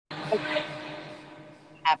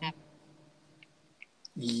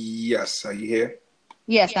Yes, are you here?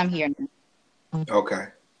 Yes, I'm here now. Okay.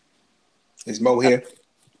 Is Mo here?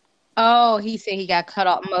 Oh, he said he got cut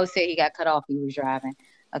off. Mo said he got cut off. He was driving.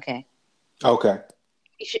 Okay. Okay.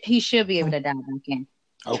 He should be able to dial back in.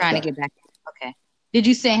 Trying to Okay. get back in. Okay. Did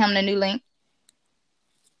you send him the new link?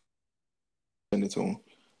 Send it to him.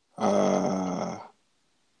 Uh,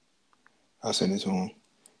 I'll send it to him.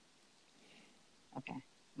 Okay. I'm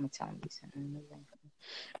gonna tell him you sent him the new link.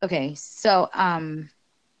 Okay. So mhm.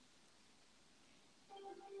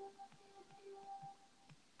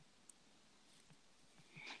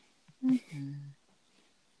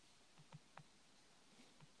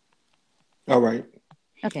 All right.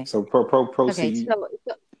 Okay. So Okay. proceed.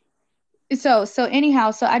 So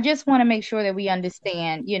anyhow, so I just want to make sure that we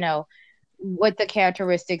understand, what the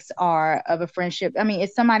characteristics are of a friendship. I mean,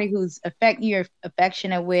 it's somebody you're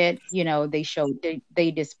affectionate with, they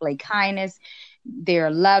display kindness, they're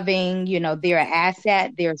loving, they're an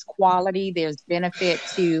asset, there's quality, there's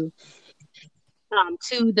benefits to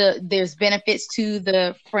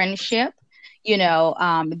the friendship.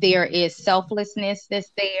 There is selflessness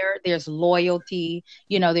that's there, there's loyalty,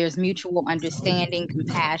 there's mutual understanding,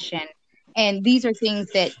 compassion. And these are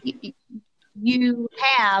things that you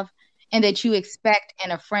have and that you expect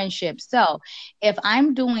in a friendship. So if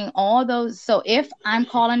I'm calling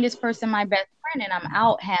this person my best friend and I'm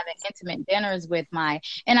out having intimate dinners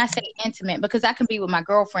and I say intimate because I can be with my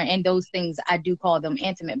girlfriend and those things I do call them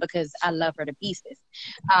intimate because I love her to pieces.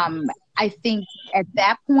 I think at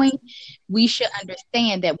that point we should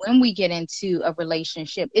understand that when we get into a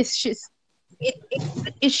relationship, it should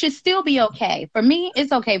still be okay. For me,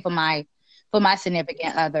 it's okay for my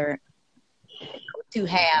significant other to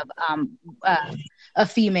have a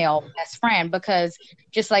female best friend because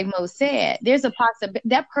just like Mo said, there's a possibility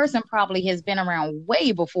that person probably has been around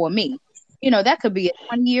way before me. That could be a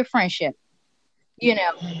 20-year friendship, you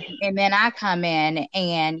know, and then I come in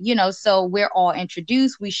and, so we're all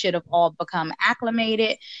introduced. We should have all become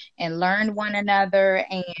acclimated and learned one another.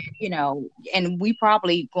 And we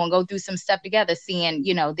probably going to go through some stuff together, seeing,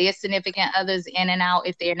 their significant others in and out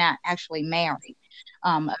if they're not actually married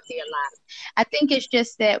of their lives. I think it's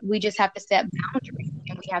just that we just have to set boundaries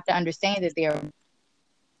and we have to understand that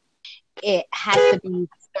it has to be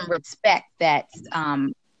some respect that's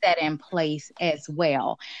set in place as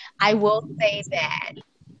well. I will say that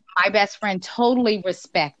my best friend totally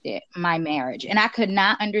respected my marriage, and I could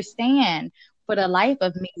not understand for the life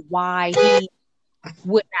of me why he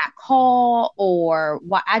would not call or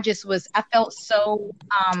why I felt so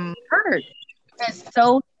hurt and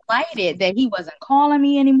so slighted that he wasn't calling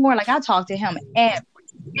me anymore. Like I talked to him every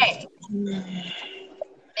day.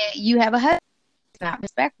 That you have a husband, it's not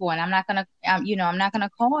respectful, and I'm not gonna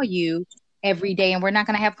call you every day, and we're not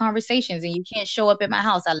gonna have conversations, and you can't show up at my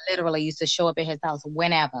house. I literally used to show up at his house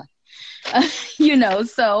whenever.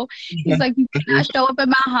 So he's like, you cannot show up at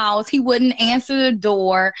my house. He wouldn't answer the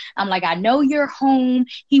door. I'm like, I know you're home.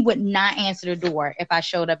 He would not answer the door if I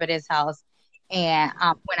showed up at his house. And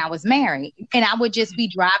when I was married, and I would just be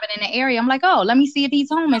driving in the area. I'm like, oh, let me see if he's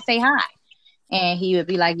home and say hi. And he would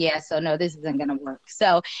be like, yeah, so no, this isn't going to work.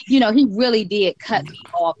 So, he really did cut me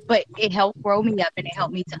off, but it helped grow me up and it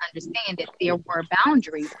helped me to understand that there were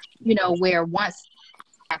boundaries, where once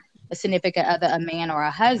a significant other, a man or a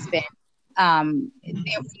husband,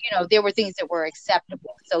 there were things that were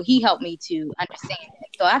acceptable. So he helped me to understand that.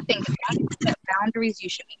 So I think as long as you set boundaries, you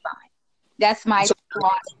should be fine. That's my So,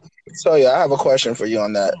 thought. so yeah, I have a question for you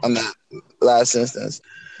on that last instance.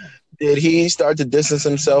 Did he start to distance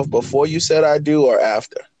himself before you said I do or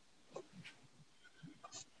after?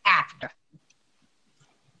 After.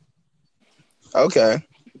 Okay.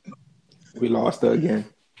 We lost her again.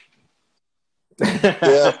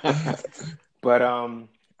 Yeah. But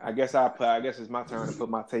I guess it's my turn to put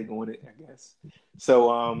my take on it, I guess.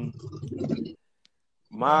 So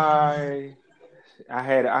my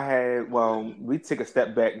well, we take a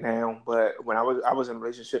step back now, but when I was in a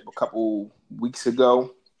relationship a couple weeks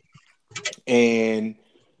ago, and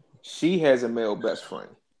she has a male best friend.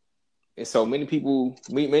 And so many people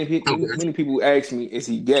ask me, is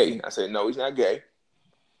he gay? I said, no, he's not gay.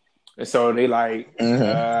 And so they like, Hmm.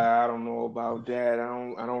 I don't know about that.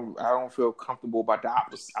 I don't feel comfortable about the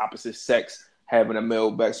opposite sex having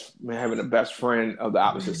a best friend of the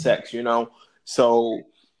opposite sex. So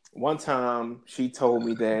one time she told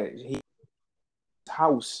me that he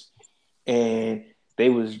house and they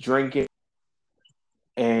was drinking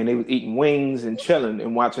and they was eating wings and chilling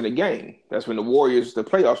and watching the game. That's when the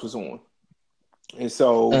playoffs was on. And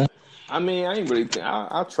so, I mean, I ain't really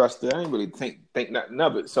I trust it. I ain't really think nothing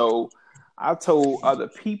of it. So I told other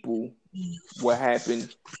people what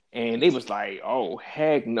happened, and they was like, "Oh,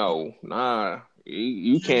 heck no, nah,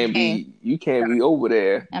 you can't be over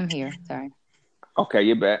there." I'm here. Sorry. Okay,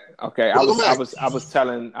 you're back. Okay, Welcome back. I was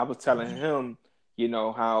telling him,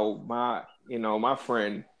 how my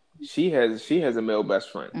friend, she has a male best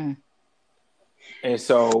friend. Mm.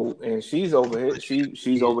 And she's over here.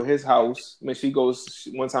 She's over his house. I mean, she goes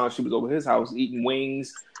one time. She was over his house eating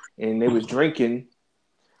wings, and they was drinking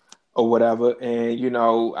or whatever. And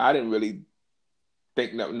I didn't really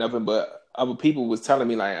think nothing, but other people was telling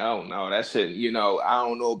me like, "Oh no, that shit. I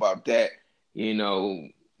don't know about that.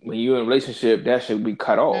 When you're in a relationship, that should be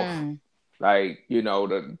cut off. Mm. Like,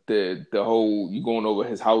 the whole you going over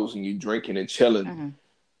his house and you drinking and chilling." Mm-hmm.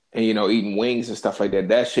 And eating wings and stuff like that.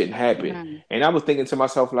 That shouldn't happen. Mm-hmm. And I was thinking to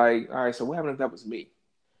myself, like, all right, so what happened if that was me?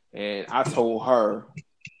 And I told her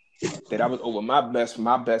that I was over my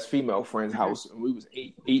best female friend's house, and we was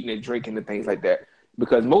eating and drinking and things like that.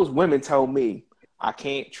 Because most women tell me I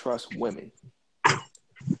can't trust women.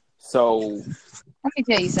 So let me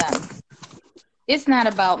tell you something. It's not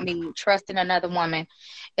about me trusting another woman.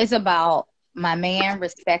 It's about my man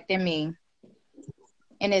respecting me.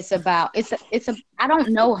 And it's about I don't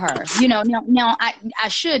know her, Now I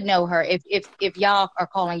should know her if y'all are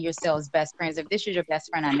calling yourselves best friends. If this is your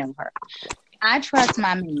best friend, I know her. I trust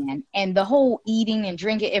my man, and the whole eating and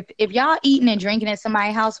drinking. If y'all eating and drinking at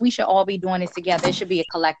somebody's house, we should all be doing this together. It should be a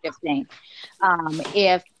collective thing.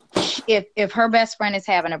 If her best friend is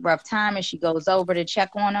having a rough time and she goes over to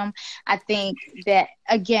check on them, I think that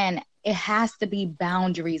again, it has to be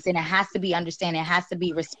boundaries, and it has to be understanding. It has to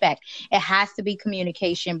be respect. It has to be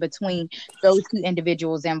communication between those two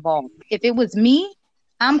individuals involved. If it was me,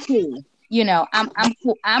 I'm cool. I'm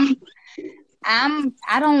cool. I'm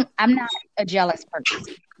not a jealous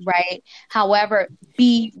person, right? However,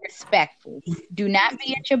 be respectful. Do not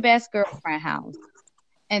be at your best girlfriend house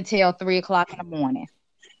until 3:00 in the morning.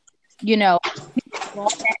 Do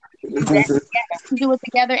it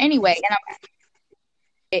together anyway. And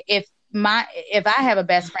if I have a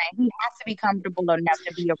best friend, he has to be comfortable enough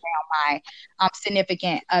to be around my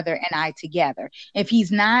significant other and I together. If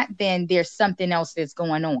he's not, then there's something else that's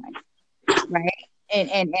going on, right?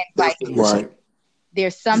 And like right.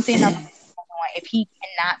 There's something else going on if he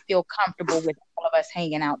cannot feel comfortable with all of us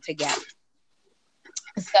hanging out together.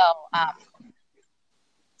 So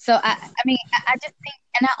I mean, I just think,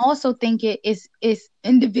 and I also think it's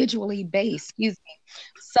individually based. Excuse me.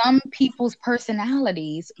 Some people's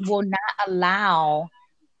personalities will not allow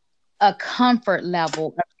a comfort level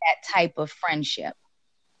of that type of friendship.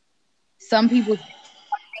 Some people think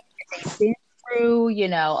that they've been through,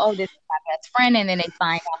 oh, this is my best friend, and then they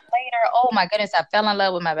find out later, oh my goodness, I fell in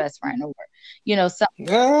love with my best friend, or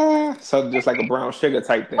so just like a brown sugar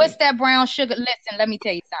type thing. What's that brown sugar? Listen, let me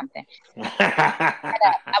tell you something.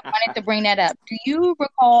 I wanted to bring that up. Do you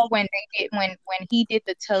recall when he did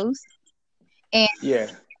the toast? And yeah,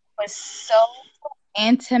 it was so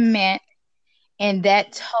intimate, and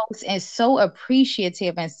that toast is so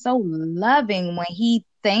appreciative and so loving when he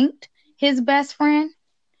thanked his best friend.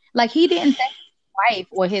 Like, he didn't thank his wife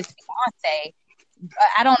or his fiance.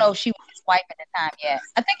 I don't know if she was his wife at the time yet.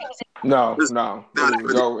 I think it was. No.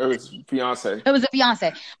 It was fiance. It was a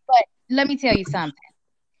fiance. But let me tell you something.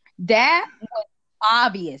 That was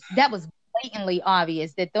obvious. That was blatantly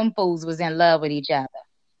obvious that them fools was in love with each other.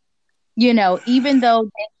 Even though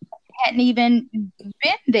they hadn't even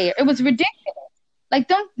been there. It was ridiculous.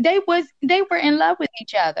 Like, they were in love with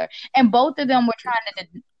each other, and both of them were trying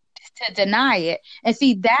to deny it. And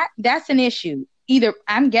see, that's an issue. Either,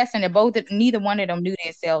 I'm guessing that neither one of them knew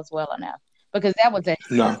themselves well enough, because that was a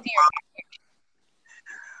serious issue.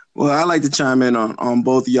 Well, I like to chime in on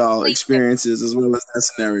both y'all experiences as well as that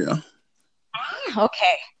scenario.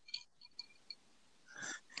 Okay.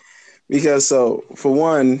 Because for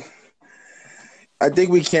one, I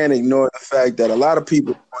think we can't ignore the fact that a lot of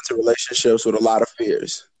people go into relationships with a lot of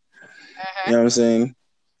fears. Uh-huh. You know what I'm saying?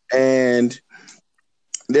 And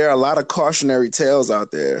there are a lot of cautionary tales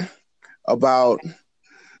out there about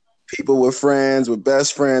people with friends, with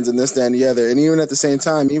best friends, and this, that, and the other. And even at the same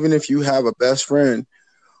time, even if you have a best friend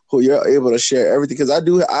who you're able to share everything, because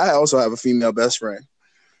I also have a female best friend.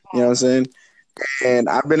 You know what I'm saying? And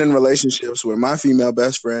I've been in relationships where my female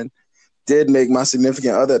best friend did make my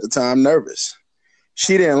significant other at the time nervous.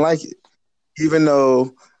 She didn't like it, even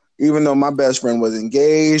though my best friend was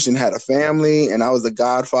engaged and had a family, and I was the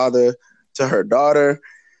godfather to her daughter.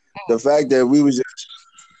 The fact that we were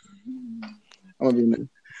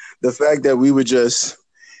just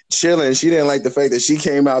chilling, she didn't like the fact that she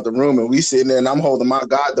came out the room and we sitting there and I'm holding my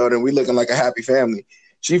goddaughter and we looking like a happy family.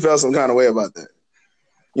 She felt some kind of way about that.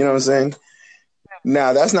 You know what I'm saying?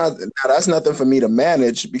 Now that's nothing for me to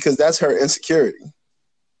manage because that's her insecurity.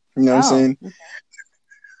 You know what I'm saying?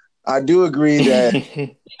 I do agree that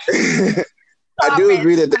I do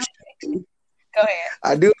agree that Go ahead.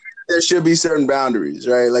 I do agree that there should be certain boundaries,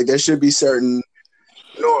 right? Like there should be certain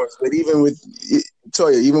norms. But even with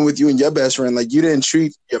Toya, even with you and your best friend, like you didn't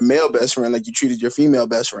treat your male best friend like you treated your female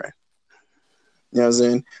best friend. You know what I'm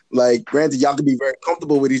saying? Like, granted, y'all could be very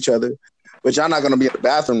comfortable with each other, but y'all not gonna be in the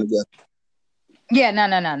bathroom together. Yeah, no.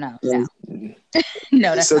 Yeah.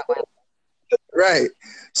 No, that's not what. Right.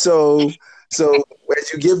 So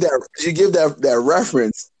as you give that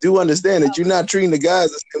reference, do understand that you're not treating the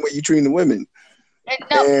guys the same way you're treating the women.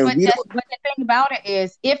 No, but the thing about it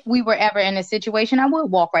is, if we were ever in a situation, I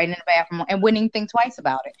would walk right in the bathroom and wouldn't even think twice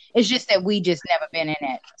about it. It's just that we just never been in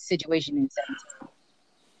that situation in 17.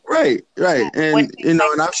 Right. And you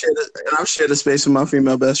know, and I've shared a space with my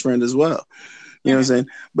female best friend as well. You know what I'm saying?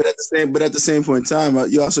 But at the same point in time,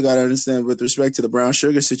 you also got to understand with respect to the brown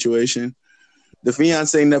sugar situation, the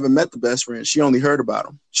fiance never met the best friend. She only heard about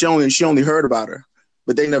him. She only heard about her,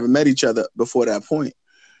 but they never met each other before that point.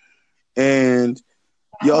 And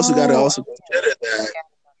you also got to consider that.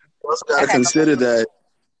 You also got to consider that,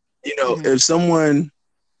 you know, if someone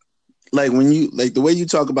like when you like the way you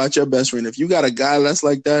talk about your best friend, if you got a guy that's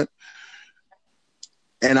like that,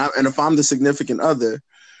 and if I'm the significant other,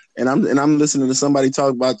 and I'm listening to somebody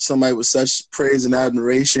talk about somebody with such praise and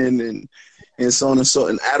admiration and so on and so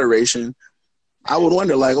and adoration, I would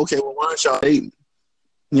wonder like, okay, well, why aren't y'all dating?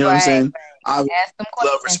 You know what I'm saying? I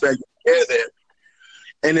love, respect, care there.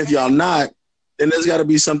 And if y'all not, then there's got to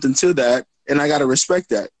be something to that, and I got to respect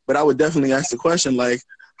that. But I would definitely ask the question like,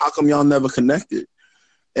 how come y'all never connected?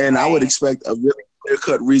 And I would expect a really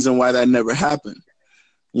clear-cut reason why that never happened.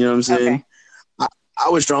 You know what I'm saying? Okay. I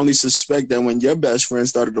would strongly suspect that when your best friend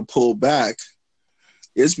started to pull back,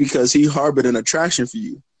 it's because he harbored an attraction for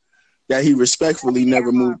you that he respectfully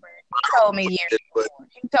never moved. He told me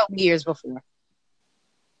years before.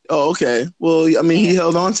 Oh, okay. Well, I mean, he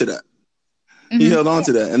held on to that. He held on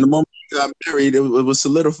to that. And the moment he got married, it was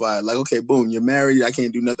solidified. Like, okay, boom, you're married. I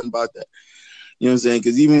can't do nothing about that. You know what I'm saying?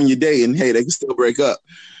 Because even when you're dating, hey, they can still break up.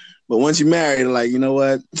 But once you're married, like, you know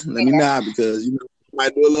what? Let me not, because you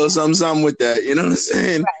might do a little something with that. You know what I'm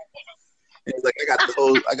saying? Right. And it's like I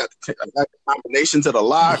got the combination to the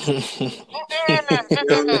lock. You know what I'm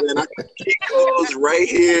saying? I got the key codes right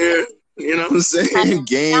here. You know what I'm saying?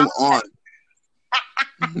 Game on.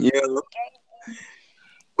 You know?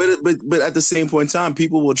 But at the same point in time,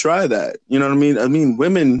 people will try that. You know what I mean? I mean,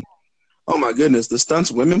 women. Oh my goodness, the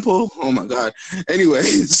stunts women pull. Oh my god. Anyway,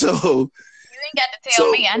 so you ain't got to tell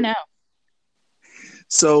me. I know.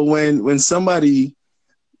 So when somebody,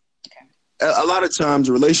 a lot of times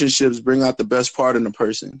relationships bring out the best part in a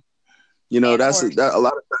person. You know, that's a lot of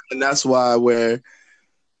times, and that's why where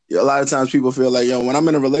a lot of times people feel like, yo, when I'm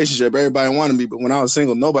in a relationship, everybody wanted me, but when I was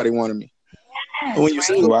single, nobody wanted me. Yes, when you're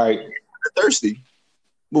single, you're thirsty.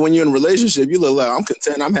 But when you're in a relationship, you look like, I'm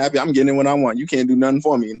content, I'm happy, I'm getting what I want. You can't do nothing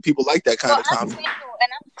for me. And people like that kind of confidence. And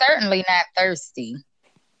I'm certainly not thirsty.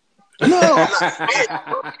 No, I'm not.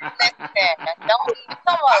 Don't even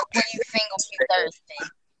come up when you're single, be thirsty.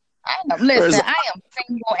 I am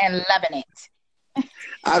single and loving it.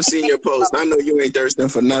 I've seen your post. I know you ain't thirsting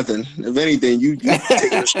for nothing. If anything, you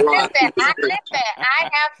taking a straw. I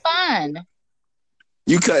have fun.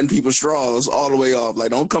 You cutting people's straws all the way off. Like,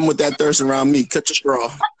 don't come with that thirst around me. Cut your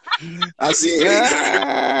straw. I see it.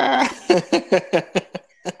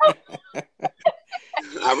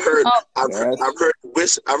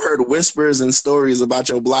 I've heard whispers and stories about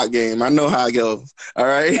your block game. I know how it goes. All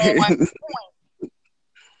right.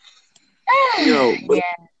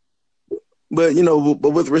 But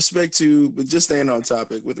with respect to, but just staying on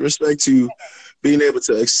topic, with respect to being able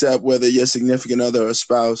to accept whether your significant other or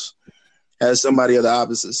spouse has somebody of the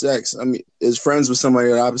opposite sex, I mean, is friends with somebody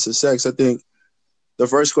of the opposite sex, I think the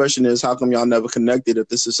first question is, how come y'all never connected if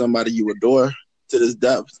this is somebody you adore to this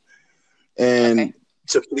depth? And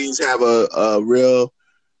to please have a real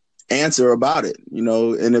answer about it, you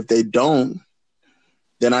know, and if they don't,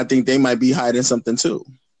 then I think they might be hiding something too,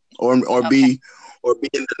 or be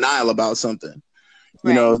in denial about something,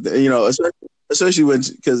 you know, especially when,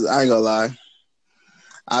 because I ain't gonna lie,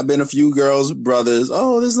 I've been a few girls' brothers.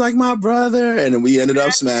 Oh, this is like my brother, and then we ended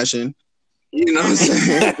up smashing. You know what I'm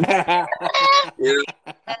saying? You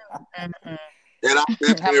know? And I've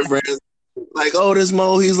been friends like, oh, this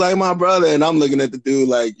Mo, he's like my brother, and I'm looking at the dude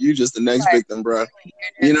like, you just the next victim, bro.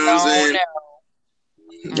 You know what I'm saying?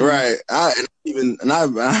 No. Right. I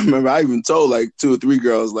remember I even told like 2 or 3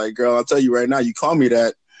 girls, like, girl, I'll tell you right now, you call me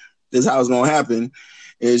that, this is how it's gonna happen.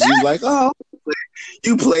 And she's like, oh.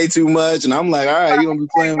 you play too much, and I'm like, all right, you gonna be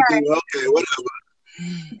playing with you? Okay, whatever.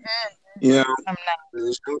 You know, I'm not.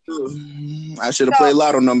 I should have played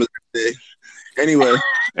lotto numbers today. Anyway,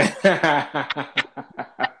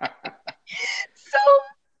 So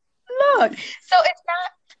look, so it's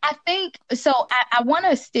not. I think so. I want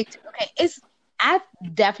to stick to okay. I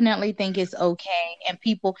definitely think it's okay, and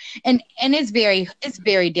people and it's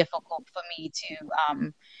very difficult for me to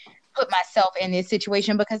put myself in this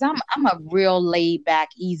situation because I'm a real laid back,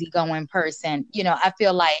 easygoing person. You know, I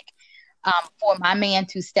feel like for my man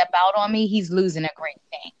to step out on me, he's losing a great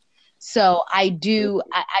thing. So I do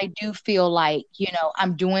feel like, you know,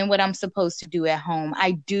 I'm doing what I'm supposed to do at home.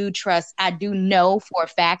 I do know for a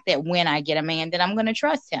fact that when I get a man, that I'm going to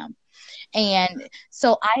trust him. And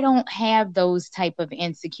so I don't have those type of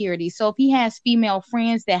insecurities. So if he has female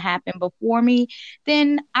friends that happened before me,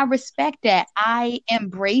 then I respect that. I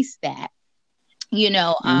embrace that. You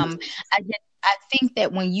know, I think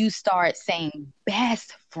that when you start saying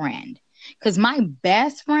best friend, because my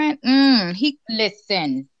best friend, he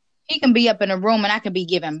can be up in a room and I could be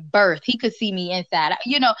giving birth. He could see me inside.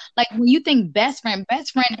 You know, like when you think best friend,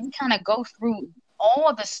 he kind of go through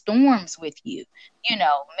all the storms with you, you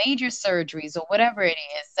know, major surgeries or whatever it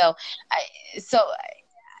is. So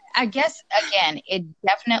I guess again, it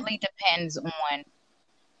definitely depends on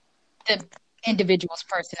the individual's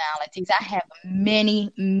personalities. I have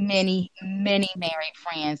many, many, many married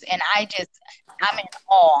friends, and I'm in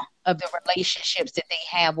awe of the relationships that they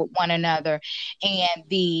have with one another, and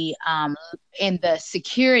the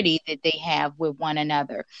security that they have with one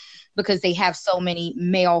another, because they have so many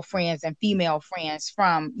male friends and female friends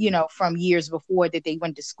from, you know, from years before that they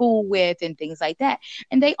went to school with and things like that,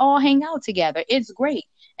 and they all hang out together. It's great.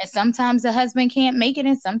 And sometimes the husband can't make it,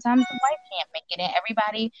 and sometimes the wife can't make it, and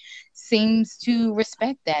everybody seems to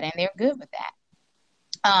respect that, and they're good with that.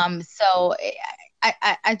 So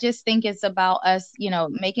I just think it's about us, you know,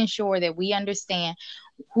 making sure that we understand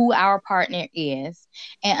who our partner is,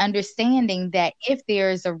 and understanding that if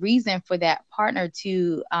there's a reason for that partner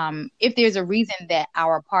to, if there's a reason that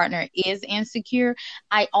our partner is insecure,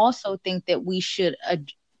 I also think that we should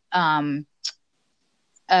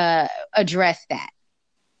address that.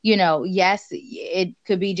 You know, yes, it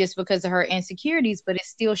could be just because of her insecurities, but it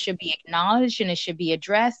still should be acknowledged and it should be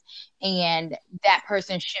addressed. And that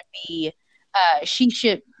person should be, she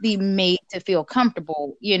should be made to feel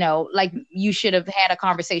comfortable. You know, like you should have had a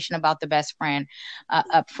conversation about the best friend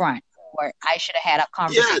up front, or I should have had a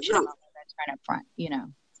conversation about the best friend up front, you know.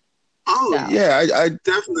 Oh, So. yeah, I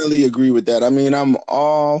definitely agree with that. I mean, I'm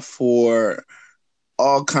all for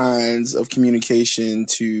all kinds of communication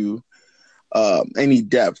to any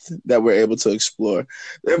depth that we're able to explore.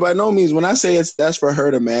 And by no means, when I say that's for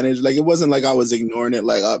her to manage, like it wasn't like I was ignoring it,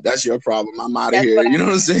 like, oh, that's your problem, I'm out of here. You know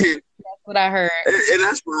what I'm saying? That's what I heard. And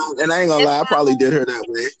that's fine. And I ain't gonna lie, I probably did her that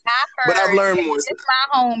way. But I've learned more. It's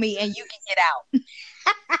my homie, and you can get out.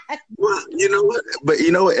 Well, you know what? But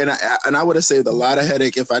you know what? And I would have saved a lot of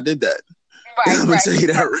headache if I did that. Right, I'm gonna tell you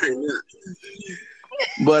that right now.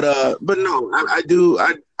 But no,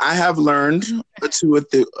 I have learned a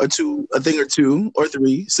thing or two or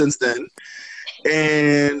three since then,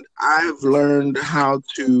 and I've learned how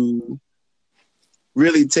to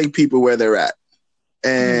really take people where they're at,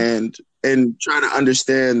 and try to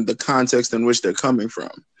understand the context in which they're coming from,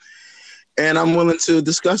 and I'm willing to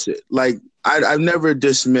discuss it. Like I've never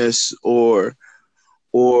dismissed or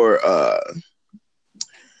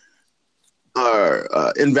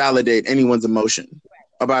invalidate anyone's emotion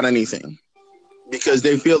about anything, because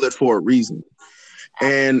they feel it for a reason,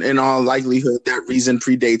 and in all likelihood that reason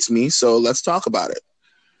predates me, so let's talk about it.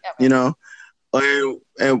 You know,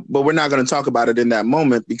 but we're not going to talk about it in that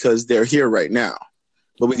moment because they're here right now,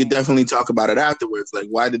 but we could definitely talk about it afterwards, like,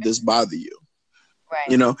 why did this bother you? Right.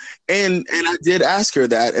 You know, and I did ask her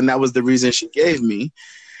that, and that was the reason she gave me,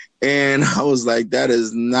 and I was like, that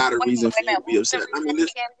is not a reason for you to be upset. I mean, I'm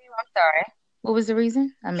sorry. What was the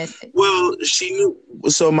reason? I missed it. Well, she knew.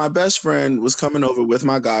 So my best friend was coming over with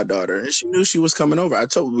my goddaughter, and she knew she was coming over. I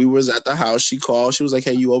told her we was at the house. She called. She was like,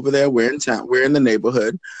 "Hey, you over there? We're in town. We're in the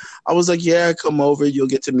neighborhood." I was like, "Yeah, come over. You'll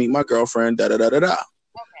get to meet my girlfriend." Da da da da da. Okay.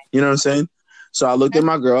 You know what I'm saying? So I looked at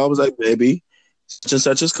my girl. I was like, "Baby, such and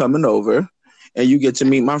such is coming over, and you get to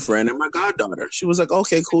meet my friend and my goddaughter." She was like,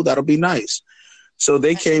 "Okay, cool. That'll be nice." So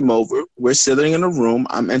they came over. We're sitting in a room.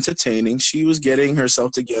 I'm entertaining. She was getting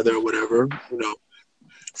herself together or whatever, you know,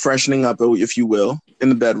 freshening up, if you will, in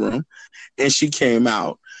the bedroom. And she came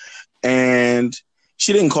out. And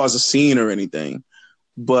she didn't cause a scene or anything.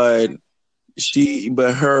 But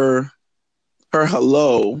her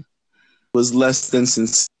hello was less than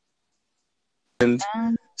sincere. And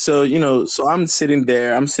So I'm sitting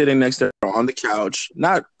there. I'm sitting next to her on the couch,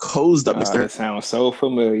 not cozy up next to her. That sounds so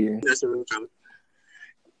familiar.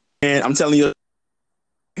 And I'm telling you,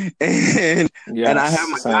 and I have Yes,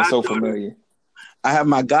 my sounds so goddaughter. familiar. I have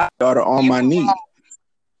my goddaughter on my knee.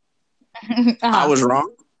 I was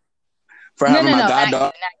wrong for having my goddaughter.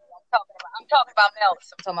 Not you. I'm talking about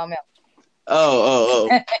Melts. I'm talking about Melts. Oh.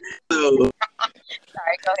 So, sorry,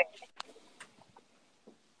 go ahead.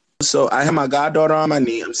 So I have my goddaughter on my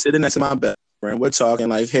knee. I'm sitting next to my best friend. We're talking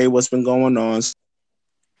like, hey, what's been going on? You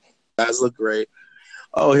guys look great.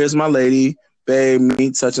 Oh, here's my lady. Babe,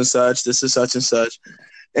 meet such and such. This is such and such.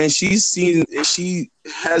 And she just sees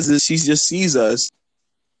us on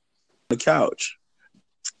the couch.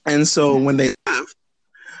 And so when they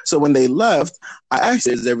left, I asked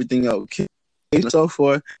her, is everything okay? And so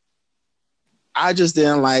forth. I just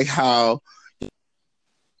didn't like how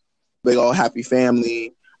big old happy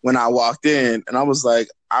family when I walked in, and I was like,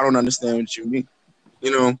 I don't understand what you mean,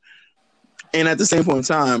 And at the same point in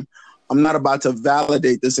time, I'm not about to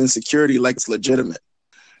validate this insecurity like it's legitimate.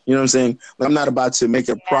 You know what I'm saying? Like, I'm not about to make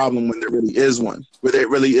a problem when there really is one, where there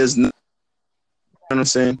really is none. You know what I'm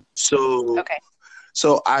saying? So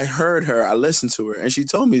I heard her, I listened to her, and she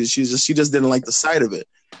told me that she just didn't like the sight of it.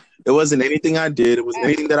 It wasn't anything I did. It wasn't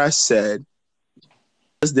anything that I said.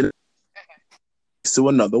 Just did it to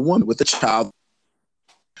another woman with a child.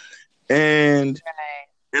 And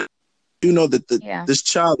you know that this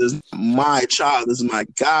child is my child, this is my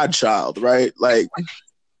godchild, right? Like,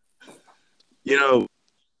 right.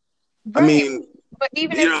 I mean, but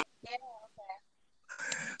even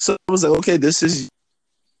so I was like, okay,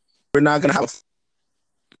 we're not gonna have,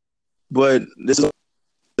 but this is what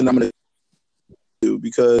I'm gonna do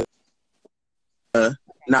because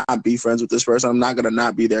not be friends with this person. I'm not gonna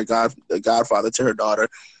not be the godfather to her daughter,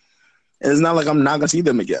 and it's not like I'm not gonna see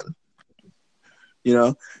them again.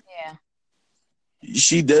 Yeah.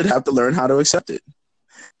 She did have to learn how to accept it.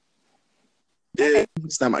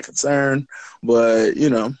 It's not my concern, but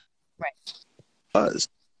right.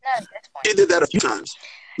 She did that a few times.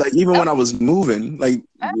 Like even when I was moving,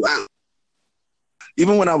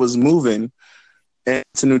 even when I was moving to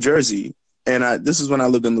New Jersey, and this is when I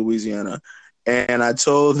lived in Louisiana, and I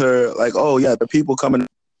told her like, oh yeah, the people coming.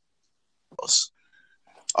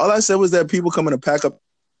 All I said was that people coming to pack up.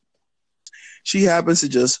 She happens to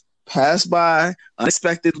just pass by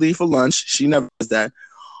unexpectedly for lunch. She never does that.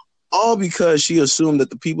 All because she assumed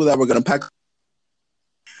that the people that were going to pack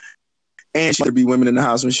and she would be women in the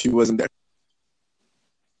house when she wasn't there.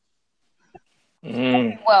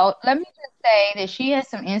 Well, let me just say that she has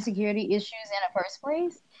some insecurity issues in the first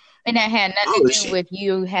place, and that had nothing to do with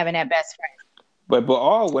you having that best friend. But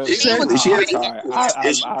all women, exactly. She has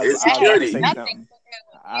insecurity.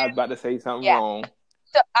 I was about to say something wrong.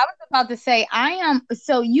 So I was about to say, I'm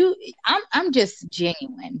just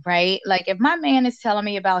genuine, right? Like if my man is telling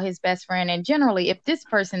me about his best friend, and generally if this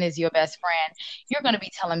person is your best friend, you're going to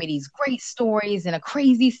be telling me these great stories and the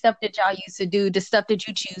crazy stuff that y'all used to do, the stuff that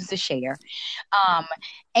you choose to share.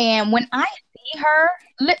 And when I see her,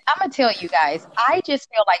 I'm going to tell you guys, I just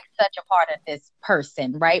feel like such a part of this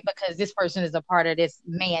person, right? Because this person is a part of this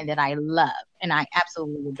man that I love and I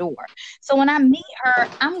absolutely adore. So when I meet her,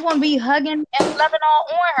 I'm going to be hugging and loving all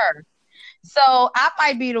on her. So I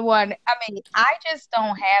might be the one. I mean, I just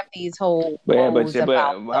don't have these whole but all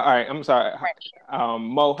right, I'm sorry.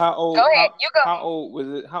 Mo, how old? Go ahead. You go. How old was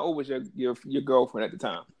it? How old was your girlfriend at the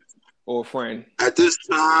time, or friend? At this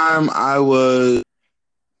time, I was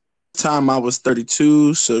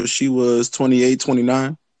 32, so she was 28,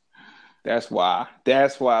 29. That's why,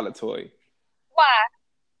 LaToya. Why?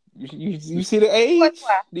 You see the age?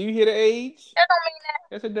 Why? Do you hear the age? That don't mean that.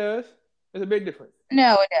 Yes, it does. There's a big difference.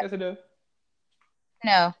 No, it doesn't. Yes, it does.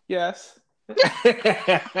 No. Yes. You are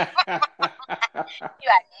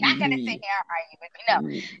not gonna sit here and argue with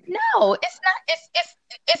me. No, it's not.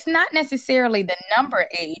 It's not necessarily the number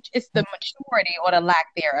age. It's the maturity or the lack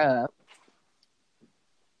thereof.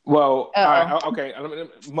 Well, all right, okay.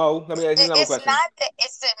 Mo, let me ask you another question.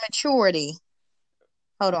 It's the maturity.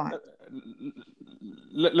 Hold on.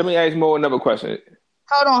 Let me ask Mo another question.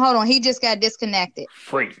 Hold on. He just got disconnected.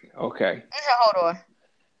 Freak. Okay. Hold on.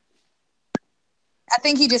 I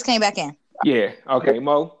think he just came back in. Yeah. Okay,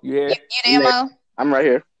 Mo, you here? You there, Mo? I'm right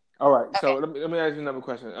here. All right. Okay. So let me ask you another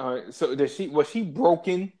question. All right. So was she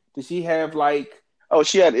broken? Did she have like? Oh,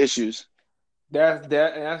 she had issues. That's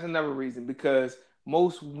another reason because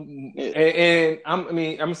most and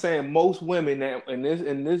I'm saying most women that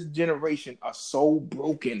in this generation are so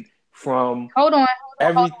broken from hold on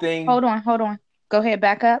everything. Hold on. Go ahead,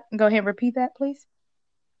 back up. Go ahead, repeat that, please.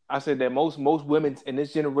 I said that most women in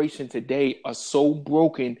this generation today are so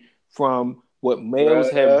broken from what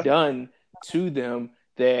males have Bruh. done to them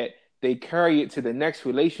that they carry it to the next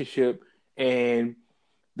relationship, and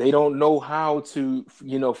they don't know how to,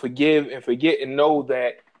 forgive and forget, and know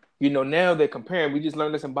that, now they're comparing. We just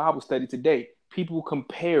learned this in Bible study today. People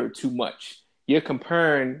compare too much. You're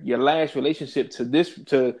comparing your last relationship to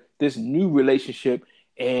this new relationship,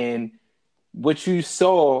 and what you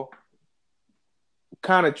saw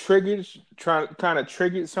kind of triggered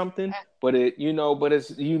something, but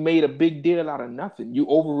you made a big deal out of nothing. You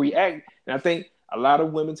overreact, and I think a lot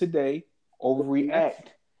of women today overreact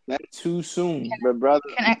too soon. But brother,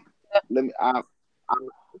 Can I let me.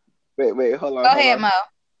 Wait. Hold on. go ahead, Mo?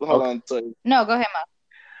 Hold on. So No, go ahead, Mo.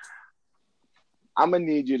 I'm gonna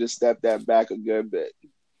need you to step that back a good bit.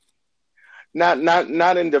 Not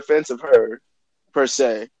in defense of her per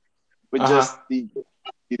se, but just the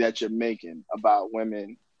that you're making about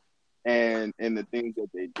women and the things that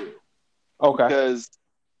they do. Okay.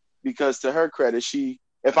 Because to her credit,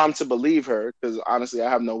 if I'm to believe her, because honestly I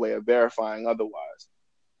have no way of verifying otherwise,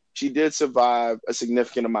 she did survive a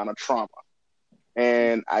significant amount of trauma.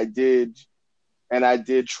 And I did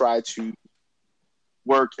try to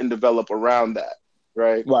work and develop around that,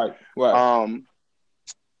 right? Right.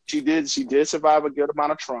 She did survive a good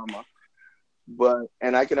amount of trauma,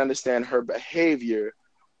 and I can understand her behavior,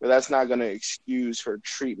 but that's not going to excuse her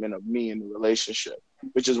treatment of me in the relationship,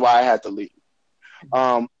 which is why I had to leave.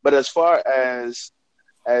 But as far as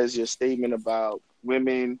your statement about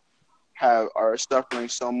women are suffering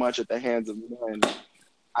so much at the hands of men,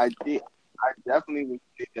 I definitely would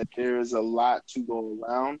say that there is a lot to go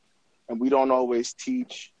around, and we don't always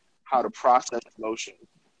teach how to process emotion,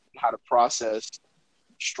 how to process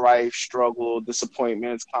strife, struggle,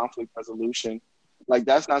 disappointments, conflict resolution. Like,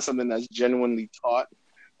 that's not something that's genuinely taught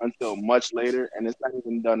until much later, and it's not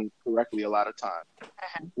even done correctly a lot of times.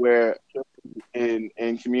 Where in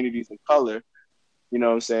communities of color, you know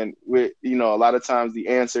what I'm saying, a lot of times the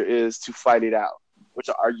answer is to fight it out, or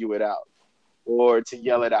to argue it out, or to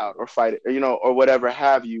yell it out, or fight it, or whatever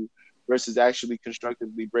have you, versus actually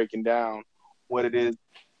constructively breaking down what it is,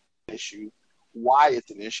 an issue, why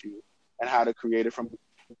it's an issue, and how to create it from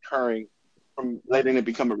letting it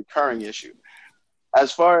become a recurring issue.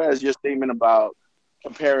 As far as your statement about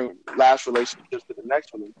comparing last relationships to the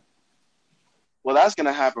next one, well, that's going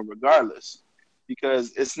to happen regardless,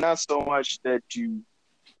 because it's not so much that you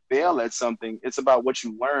fail at something, it's about what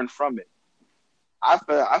you learn from it.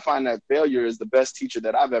 I find that failure is the best teacher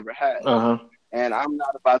that I've ever had. And I'm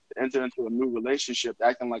not about to enter into a new relationship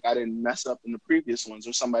acting like I didn't mess up in the previous ones,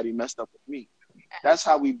 or somebody messed up with me. That's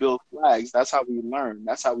how we build flags. That's how we learn.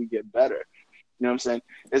 That's how we get better. You know what I'm saying?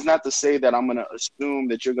 It's not to say that I'm going to assume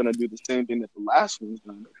that you're going to do the same thing that the last one's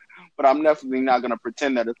done, but I'm definitely not going to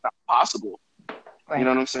pretend that it's not possible. Right. You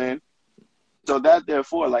know what I'm saying? So that,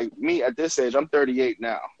 therefore, like me at this age, I'm 38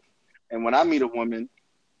 now. And when I meet a woman,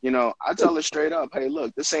 I tell her straight up, hey,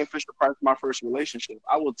 look, this ain't Fisher Price my first relationship.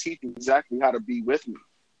 I will teach you exactly how to be with me.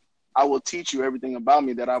 I will teach you everything about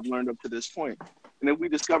me that I've learned up to this point. And if we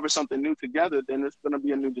discover something new together, then it's going to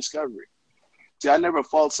be a new discovery. See, I never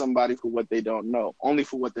fault somebody for what they don't know, only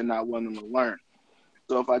for what they're not willing to learn.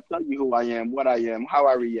 So if I tell you who I am, what I am, how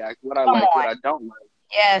I react, what I like, what I don't like,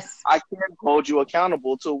 yes, I can't hold you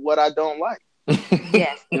accountable to what I don't like.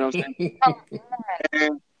 Yes. You know what I'm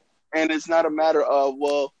saying? And it's not a matter of,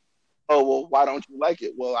 well, why don't you like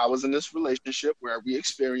it? Well, I was in this relationship where we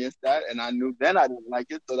experienced that, and I knew then I didn't like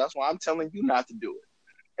it, so that's why I'm telling you not to do it.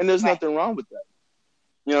 And there's nothing wrong with that.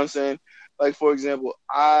 You know what I'm saying? Like, for example,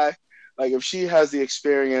 if she has the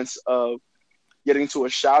experience of getting to a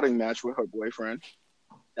shouting match with her boyfriend,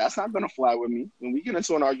 that's not going to fly with me. When we get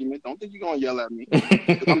into an argument, don't think you're going to yell at me.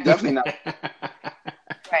 I'm definitely not.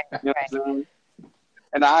 Right. You know what I'm saying?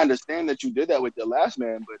 And I understand that you did that with your last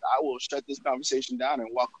man, but I will shut this conversation down and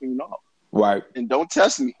walk clean off. Right. And don't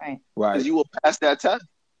test me. Right. Because you will pass that test.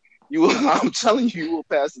 I'm telling you, you will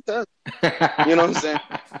pass the test. You know what I'm saying?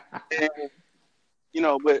 And,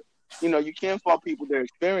 but, you can't fault people their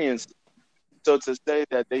experience. So to say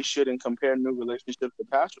that they shouldn't compare new relationships to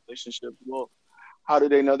past relationships, well, how do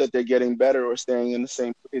they know that they're getting better or staying in the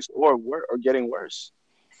same place or getting worse?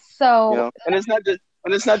 So, and it's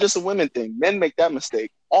not just a women thing. Men make that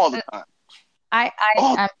mistake all the time.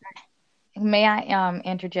 May I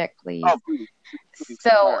interject, please? Oh, please.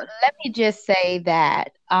 So let me just say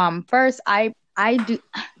that first, I do.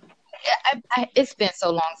 It's been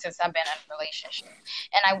so long since I've been in a relationship,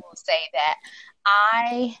 and I will say that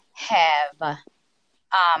I have.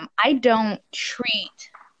 I don't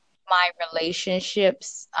treat my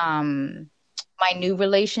relationships, my new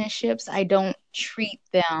relationships, I don't treat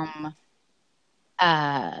them.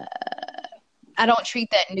 I don't treat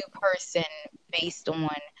that new person based on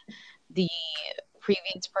the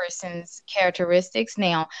previous person's characteristics.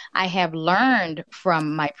 Now, I have learned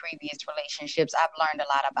from my previous relationships. I've learned a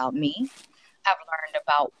lot about me. I've learned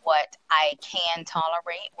about what I can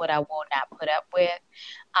tolerate, what I will not put up with.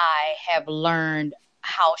 I have learned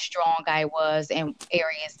how strong I was in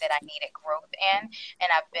areas that I needed growth in, and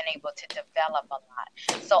I've been able to develop a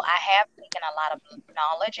lot. So I have taken a lot of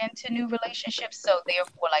knowledge into new relationships. So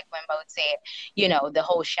therefore, like when Mo said, the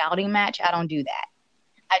whole shouting match, I don't do that.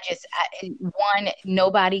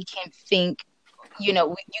 Nobody can think, you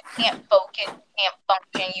can't focus, you can't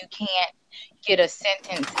function, you can't get a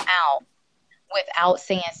sentence out without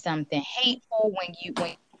saying something hateful when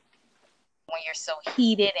you're so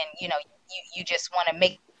heated and you just want to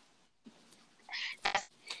make.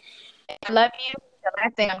 I love you. The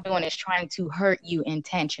last thing I'm doing is trying to hurt you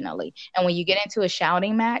intentionally. And when you get into a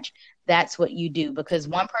shouting match, that's what you do, because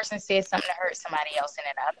one person says something to hurt somebody else and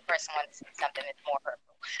then the other person wants to say something that's more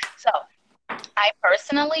hurtful. So I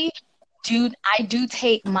personally do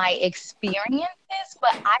take my experiences,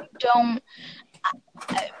 but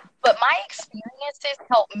but my experiences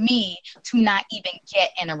help me to not even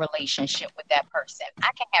get in a relationship with that person.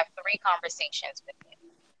 I can have 3 conversations with you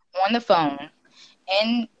on the phone,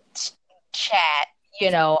 in chat,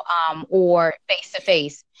 or face to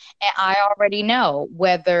face, and I already know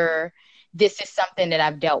whether this is something that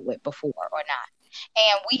I've dealt with before or not.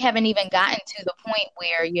 And we haven't even gotten to the point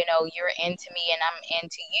where, you're into me and I'm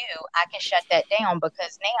into you. I can shut that down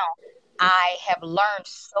because now I have learned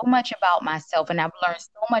so much about myself and I've learned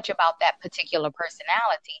so much about that particular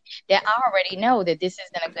personality that I already know that this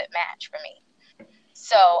isn't a good match for me.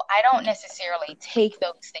 So I don't necessarily take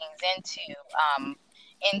those things into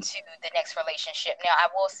the next relationship. Now, I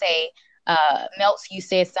will say, Melts, you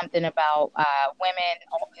said something about women,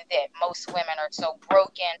 that most women are so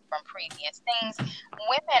broken from previous things.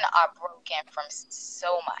 Women are broken from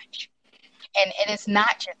so much. And it's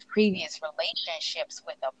not just previous relationships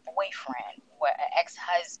with a boyfriend or an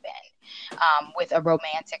ex-husband, with a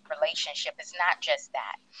romantic relationship. It's not just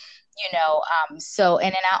that,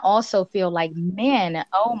 and then I also feel like men,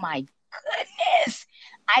 oh my goodness,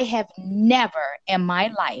 I have never in my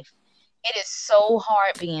life, it is so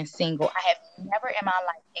hard being single. I have never in my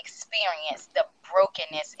life experienced the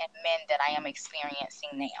brokenness in men that I am experiencing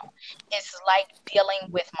now. It's like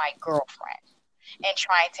dealing with my girlfriend and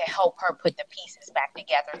trying to help her put the pieces back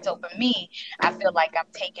together. So for me, I feel like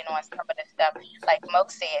I'm taking on some of the stuff, like Mo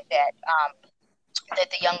said, that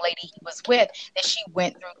the young lady he was with, that she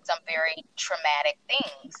went through some very traumatic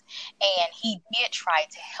things. And he did try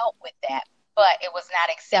to help with that, but it was not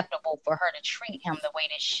acceptable for her to treat him the way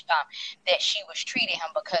that she was treating him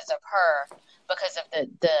because of the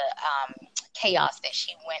chaos that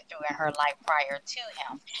she went through in her life prior to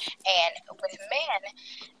him. And with men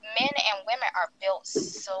and women are built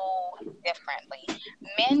so differently.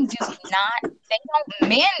 Men don't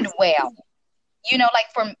mend well.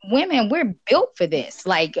 Like for women, we're built for this.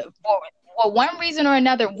 Like for one reason or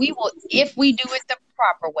another, we will, if we do it the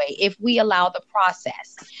proper way, if we allow the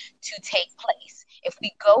process to take place, if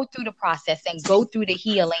we go through the process and go through the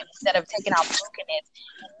healing instead of taking our brokenness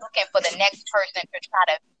and looking for the next person to try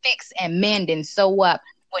to fix and mend and sew up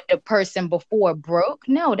what the person before broke.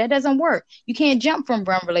 No, that doesn't work. You can't jump from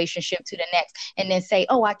one relationship to the next and then say,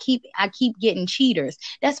 oh, I keep getting cheaters.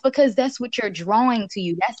 That's because that's what you're drawing to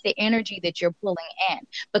you. That's the energy that you're pulling in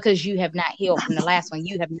because you have not healed from the last one.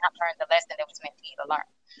 You have not learned the lesson that was meant for you to learn.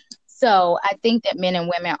 So I think that men and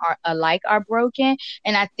women are broken.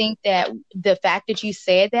 And I think that the fact that you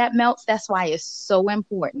said that, Melts, that's why it's so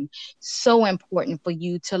important for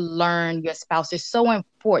you to learn your spouse. It's so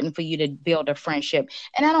important for you to build a friendship.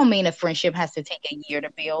 And I don't mean a friendship has to take a year to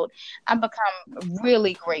build. I've become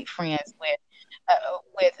really great friends with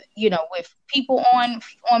people on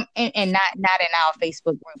and not in our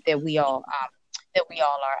Facebook group that we all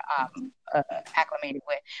are acclimated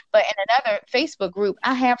with. But in another Facebook group,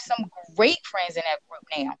 I have some great friends in that group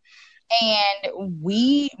now. And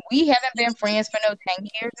we haven't been friends for no 10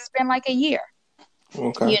 years. It's been like a year.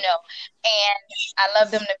 Okay. And I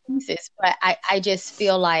love them to pieces. But I just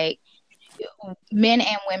feel like men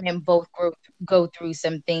and women both go through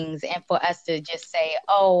some things. And for us to just say,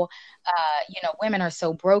 women are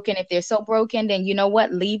so broken. If they're so broken, then you know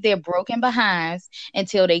what? Leave their broken behinds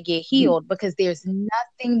until they get healed, because there's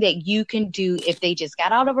nothing that you can do if they just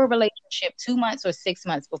got out of a relationship 2 months or 6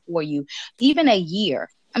 months before you, even a year.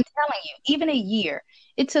 I'm telling you, even a year.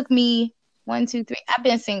 It took me 1, 2, 3. I've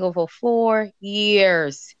been single for 4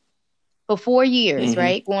 years. For 4 years,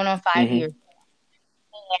 right? Going on 5 years.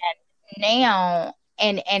 Now,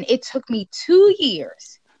 and it took me 2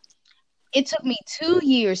 years. It took me 2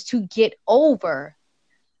 years to get over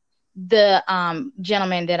the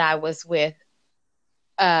gentleman that I was with,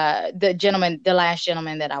 the last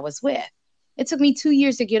gentleman that I was with. It took me 2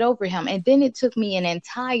 years to get over him. And then it took me an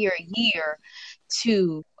entire year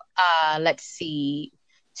to,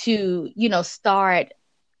 start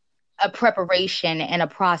a preparation and a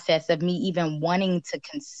process of me even wanting to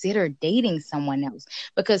consider dating someone else.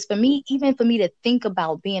 Because for me to think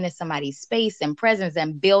about being in somebody's space and presence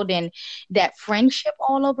and building that friendship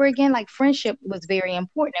all over again, like friendship was very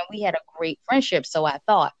important. And we had a great friendship. So I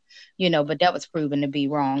thought, but that was proven to be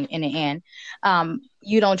wrong in the end.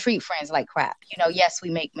 You don't treat friends like crap. Yes, we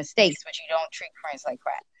make mistakes, but you don't treat friends like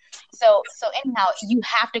crap. So anyhow, you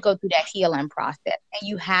have to go through that healing process, and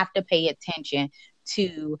you have to pay attention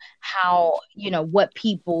to how, what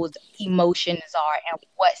people's emotions are and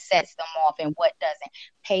what sets them off and what doesn't.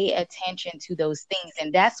 Pay attention to those things.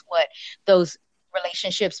 And that's what those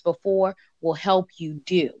relationships before will help you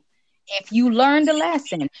do. If you learn the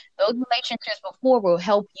lesson, those relationships before will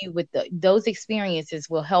help you with those experiences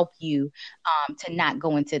will help you to not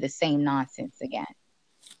go into the same nonsense again.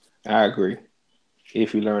 I agree.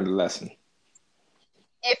 If you learn the lesson.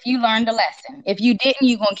 If you learned the lesson. If you didn't,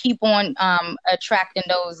 you're going to keep on attracting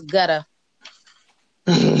those gutter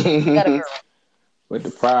girls. But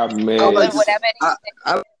the problem is...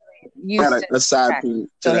 I got a side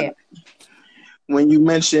point to that. When you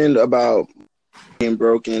mentioned about being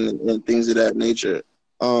broken and things of that nature,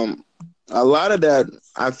 a lot of that,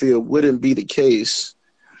 I feel, wouldn't be the case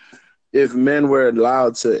if men were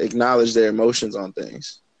allowed to acknowledge their emotions on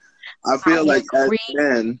things. I feel like as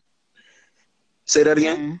men... Say that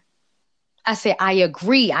again? Mm-hmm. I say I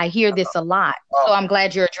agree. I hear this a lot. So I'm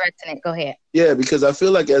glad you're addressing it. Go ahead. Yeah, because I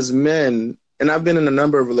feel like as men, and I've been in a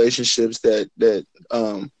number of relationships that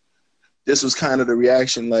this was kind of the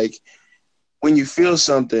reaction. Like when you feel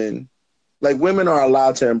something, like women are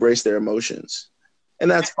allowed to embrace their emotions.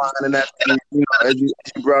 And that's fine. And that's, as you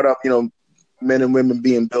brought up, men and women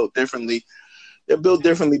being built differently. They're built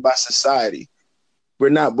differently by society. We're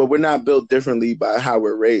not built differently by how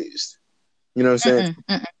we're raised. You know what I'm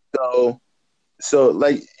saying? So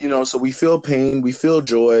like, so we feel pain, we feel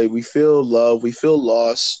joy, we feel love, we feel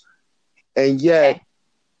loss. And yet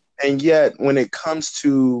when it comes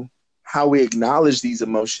to how we acknowledge these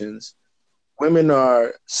emotions, women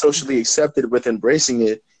are socially accepted with embracing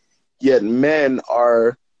it, yet men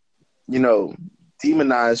are,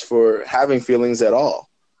 demonized for having feelings at all.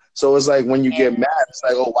 So it's like when you get mad, it's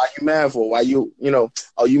like, oh, why you mad for? Why you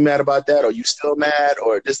are you mad about that? Are you still mad?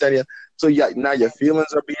 Or this, that, and the other. So now your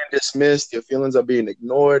feelings are being dismissed. Your feelings are being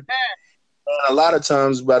ignored. And a lot of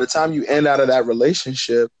times, by the time you end out of that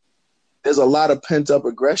relationship, there's a lot of pent-up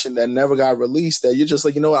aggression that never got released that you're just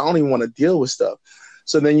like, I don't even want to deal with stuff.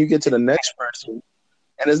 So then you get to the next person,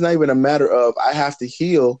 and it's not even a matter of I have to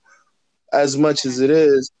heal as much as it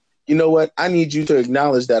is, you know what? I need you to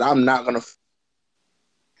acknowledge that I'm not going to.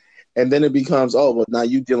 And then it becomes, oh, well, now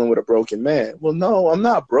you're dealing with a broken man. Well, no, I'm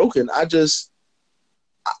not broken. I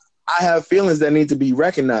have feelings that need to be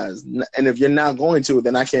recognized. And if you're not going to,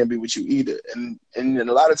 then I can't be with you either. And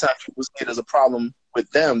a lot of times people see it as a problem with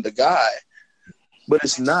them, the guy, but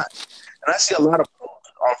it's not. And I see a lot of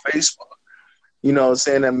posts on Facebook,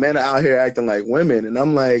 saying that men are out here acting like women. And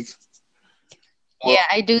I'm like, well, yeah,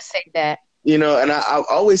 I do say that. And I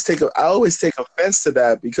always take offense to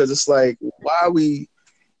that, because it's like, why are we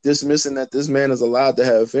dismissing that this man is allowed to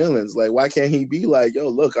have feelings? Like, why can't he be like, yo,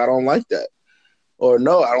 look, I don't like that. Or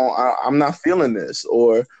no, I'm not feeling this,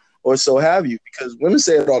 or so have you, because women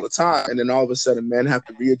say it all the time, and then all of a sudden men have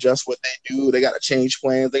to readjust what they do. They got to change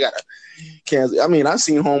plans. They got to cancel. I mean, I've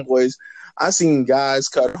seen guys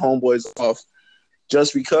cut homeboys off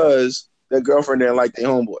just because their girlfriend didn't like their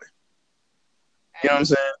homeboy. You know what I'm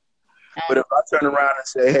saying? But if I turn around and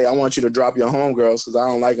say, hey, I want you to drop your homegirls because I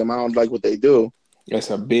don't like them, I don't like what they do.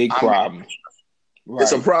 That's a big problem. Right.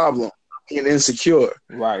 It's a problem. Being insecure.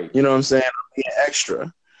 Right. You know what I'm saying? Being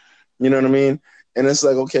extra. You know what I mean? And it's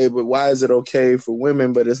like, okay, but why is it okay for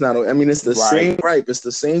women, but it's not? I mean, it's the same gripe. It's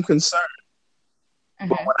the same concern. Mm-hmm.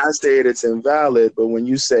 But when I say it, it's invalid. But when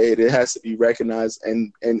you say it, it has to be recognized,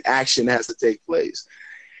 and action has to take place.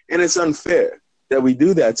 And it's unfair that we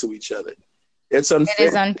do that to each other. It's unfair. It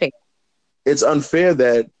is unfair. It's unfair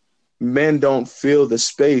that men don't feel the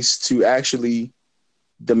space to actually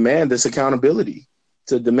demand this accountability,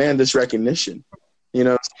 to demand this recognition,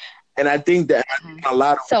 And I think that a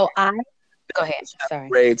lot of go ahead.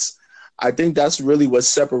 Sorry. I think that's really what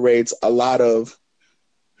separates a lot of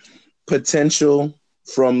potential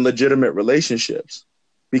from legitimate relationships.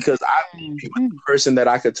 because I be with the person that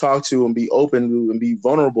I could talk to and be open to and be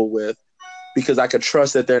vulnerable with, because I could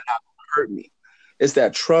trust that they're not going to hurt me. It's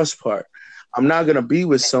that trust part. I'm not going to be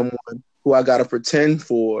with someone who I got to pretend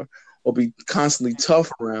for or be constantly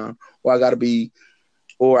tough around,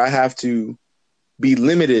 or I have to be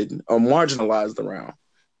limited or marginalized around.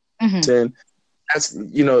 And that's,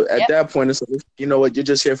 at that point, it's like, you know what, you're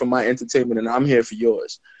just here for my entertainment and I'm here for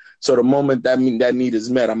yours. So the moment that need is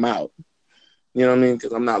met, I'm out. You know what I mean?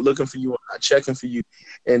 Because I'm not looking for you, I'm not checking for you.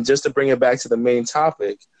 And just to bring it back to the main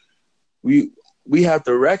topic, we have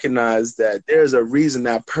to recognize that there's a reason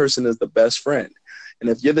that person is the best friend. And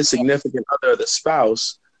if you're the significant other or the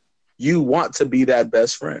spouse, you want to be that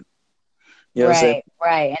best friend. You know what I'm saying?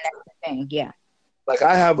 Right. And that's the thing, yeah. Like,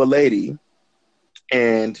 I have a lady,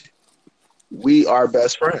 and we are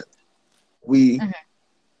best friends. We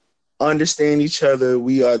understand each other.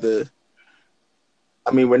 We're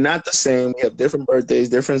not the same. We have different birthdays,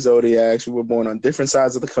 different zodiacs. We were born on different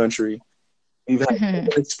sides of the country. We've had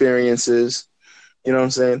different experiences, you know what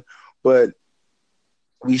I'm saying? But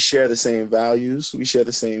we share the same values. We share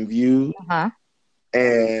the same views.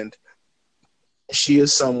 And she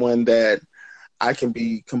is someone that I can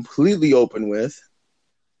be completely open with.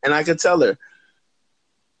 And I can tell her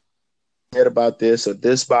about this, or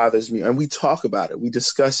this bothers me. And we talk about it. We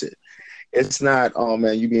discuss it. It's not, oh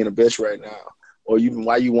man, you being a bitch right now. Or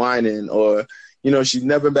why you whining? Or, she's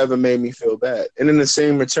never ever made me feel bad. And in the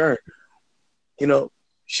same return,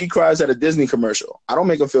 she cries at a Disney commercial. I don't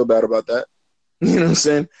make her feel bad about that. You know what I'm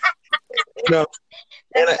saying?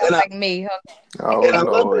 That's like me. Oh,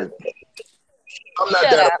 Lord.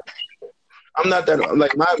 I'm not that,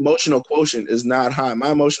 like, my emotional quotient is not high. My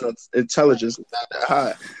emotional intelligence is not that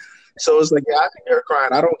high. So it's like, yeah, I think her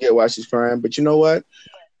crying. I don't get why she's crying, but you know what?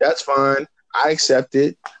 That's fine. I accept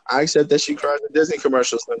it. I accept that she cries at Disney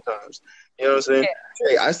commercials sometimes. You know what I'm saying? Yeah.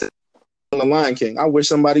 Hey, I said on The Lion King. I wish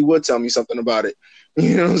somebody would tell me something about it.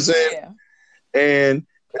 You know what I'm saying? Yeah. And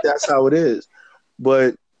that's how it is.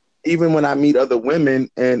 But even when I meet other women,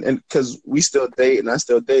 and because we still date and I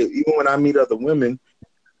still date, even when I meet other women,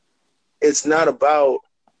 it's not about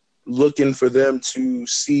looking for them to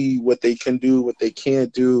see what they can do, what they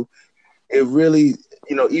can't do. It really,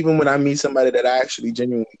 even when I meet somebody that I actually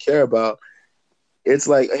genuinely care about, it's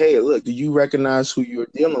like, hey, look, do you recognize who you're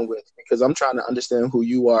dealing with? Because I'm trying to understand who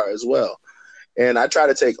you are as well. And I try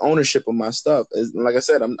to take ownership of my stuff. Like I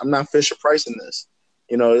said, I'm not Fisher Pricing this.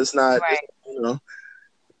 It's not, right.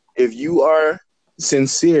 If you are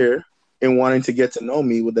sincere in wanting to get to know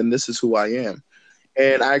me, well, then this is who I am.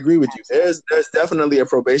 And I agree with you. There's definitely a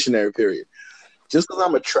probationary period. Just because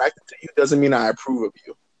I'm attracted to you doesn't mean I approve of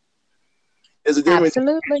you. There's a difference.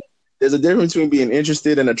 Absolutely. There's a difference between being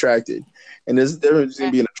interested and attracted. And there's a difference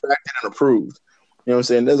between being attracted and approved. You know what I'm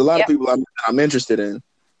saying? There's a lot of people I'm interested in.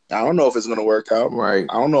 I don't know if it's going to work out. Right.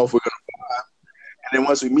 I don't know if we're going to fly. And then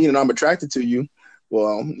once we meet and I'm attracted to you,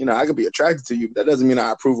 well, I could be attracted to you, but that doesn't mean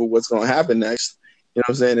I approve of what's going to happen next. You know what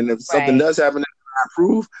I'm saying? And if something does happen, I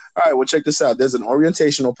approve. All right, well, check this out. There's an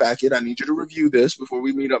orientational packet. I need you to review this before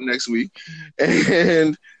we meet up next week.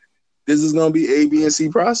 And this is going to be A, B, and C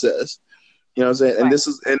process. You know what I'm saying? Right. And this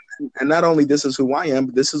is, and not only this is who I am,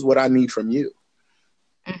 but this is what I need from you.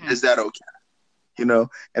 Is that okay?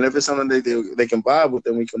 And if it's something they can vibe with,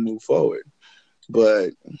 then we can move forward.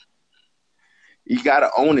 But you got to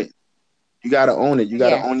own it. You got to own it. You got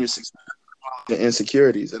to own your success, your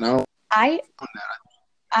insecurities. And I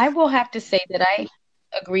will have to say that I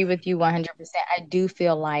agree with you 100%. I do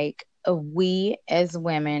feel like we as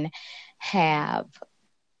women have,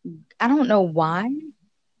 I don't know why,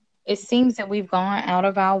 it seems that we've gone out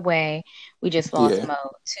of our way, we just lost mode,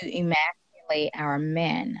 to emasculate our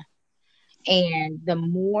men. And the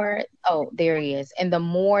more, there he is. And the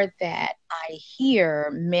more that I hear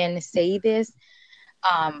men say this,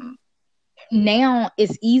 now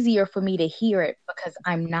it's easier for me to hear it because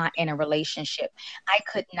I'm not in a relationship. I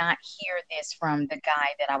could not hear this from the guy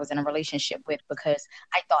that I was in a relationship with because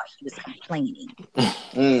I thought he was complaining,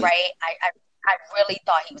 right? I really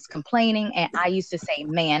thought he was complaining, and I used to say,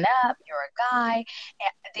 man up, you're a guy.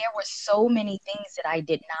 And there were so many things that I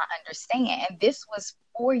did not understand. And this was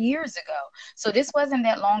 4 years ago. So this wasn't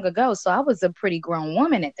that long ago. So I was a pretty grown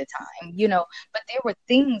woman at the time, but there were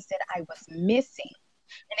things that I was missing.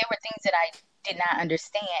 And there were things that I did not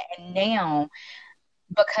understand. And now,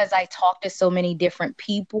 because I talk to so many different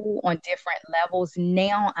people on different levels,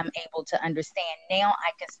 now I'm able to understand. Now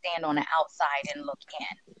I can stand on the outside and look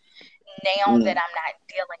in. Now that I'm not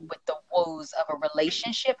dealing with the woes of a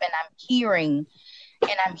relationship, and I'm hearing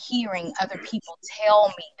other people tell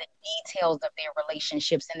me the details of their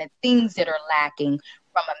relationships and the things that are lacking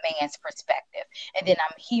from a man's perspective. And then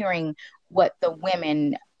I'm hearing what the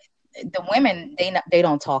women they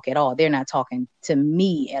don't talk at all. They're not talking to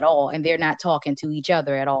me at all, and they're not talking to each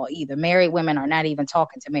other at all either. Married women are not even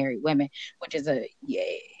talking to married women, which is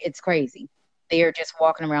it's crazy. They're just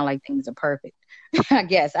walking around like things are perfect. I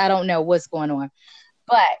guess I don't know what's going on,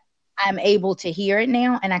 but I'm able to hear it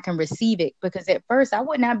now and I can receive it, because at first I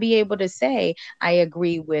would not be able to say I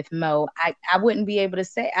agree with Mo. I wouldn't be able to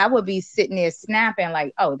say. I would be sitting there snapping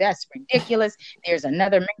like, oh, that's ridiculous. There's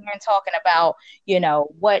another man talking about,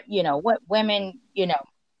 what women,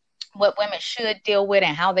 what women should deal with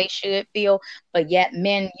and how they should feel, but yet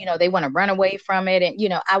men, they want to run away from it.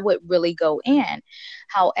 And, I would really go in.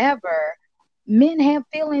 However, men have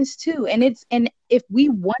feelings too. And if we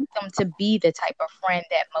want them to be the type of friend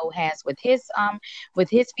that Mo has with his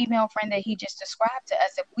female friend that he just described to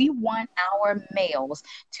us, if we want our males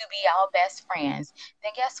to be our best friends,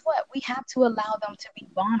 then guess what? We have to allow them to be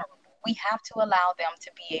vulnerable. We have to allow them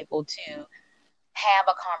to be able to have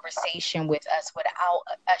a conversation with us without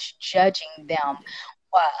us judging them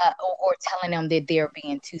or telling them that they're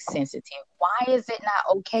being too sensitive. Why is it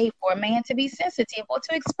not okay for a man to be sensitive or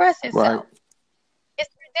to express himself? Right. It's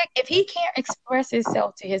ridiculous. If he can't express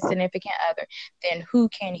himself to his significant other, then who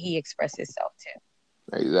can he express himself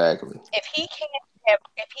to? Exactly. If he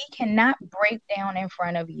cannot break down in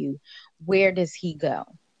front of you, where does he go?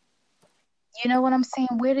 You know what I'm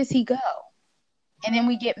saying? Where does he go? And then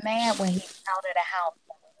we get mad when he's out of the house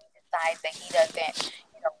and he decides that he doesn't,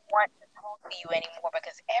 want to talk to you anymore,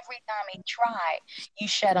 because every time he tried, you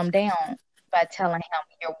shut him down by telling him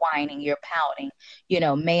you're whining, you're pouting,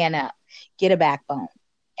 man up, get a backbone.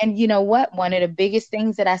 And you know what? One of the biggest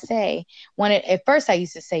things that I say, at first I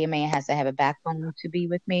used to say a man has to have a backbone to be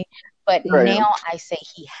with me, but now I say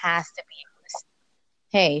he has to be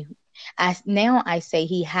I say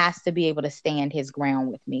he has to be able to stand his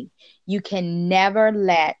ground with me. You can never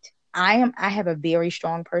let I have a very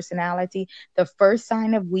strong personality. The first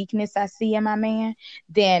sign of weakness I see in my man,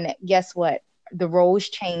 then guess what? The roles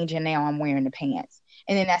change and now I'm wearing the pants.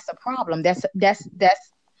 And then that's a problem. That's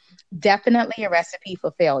definitely a recipe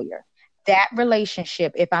for failure. That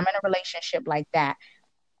relationship, if I'm in a relationship like that,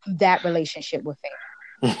 that relationship will fail.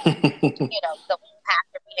 So we have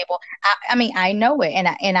to be able. I know it,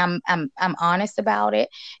 and I'm honest about it,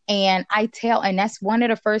 and I tell, and that's one of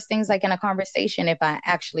the first things, like in a conversation, if I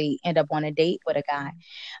actually end up on a date with a guy,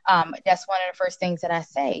 that's one of the first things that I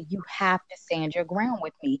say. You have to stand your ground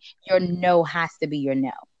with me. Your no has to be your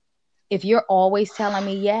no. If you're always telling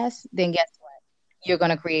me yes, then guess what? You're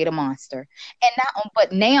going to create a monster.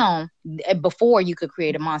 But now, before you could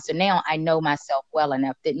create a monster, now I know myself well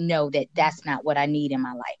enough to know that that's not what I need in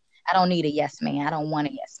my life. I don't need a yes man. I don't want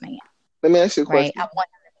a yes man. Let me ask you a question. I want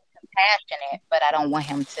him to be compassionate, but I don't want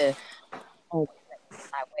him to always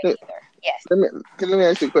my way either. Yes. Let me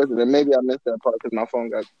ask you a question, and maybe I missed that part because my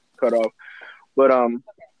phone got cut off. But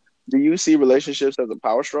do you see relationships as a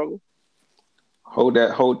power struggle? Hold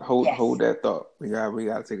that thought. We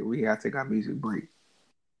gotta take our music break.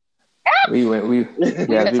 We've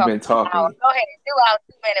been talking. Go ahead and do our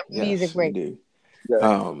 2-minute music break. We do. Yeah.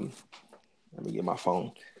 Let me get my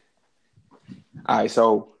phone. All right,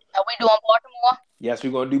 so are we doing Baltimore? Yes,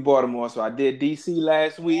 we're gonna do Baltimore. So I did DC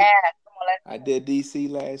last week. Yeah, come on, I did DC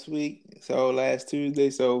last week. So last Tuesday.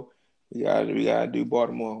 So we gotta do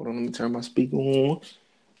Baltimore. Hold on, let me turn my speaker on.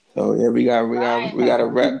 So yeah, we gotta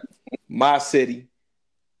rep my city.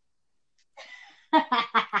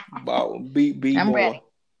 About be I'm more. ready.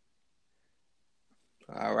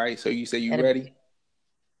 All right. So you say you ready?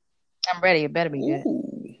 I'm ready. It better be good.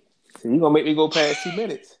 Ooh. So you gonna make me go past 2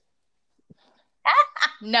 minutes?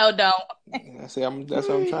 No, don't. That's what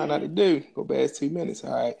I'm trying not to do. Go past 2 minutes.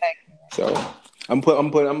 All right. So I'm put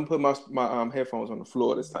my headphones on the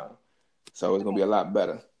floor this time. So it's gonna be a lot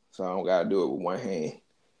better. So I don't gotta do it with one hand.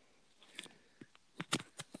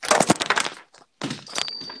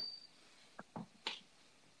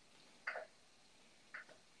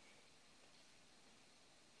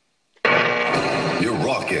 You're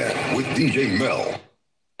rocking with DJ Mel.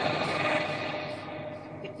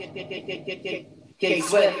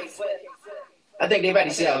 K-Sweat. I think they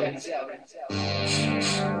ready to sell it.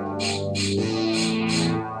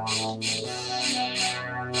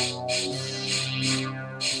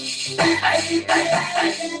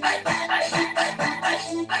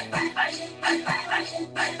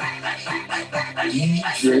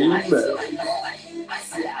 DJ Mel.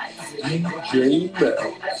 DJ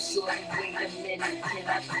Mel.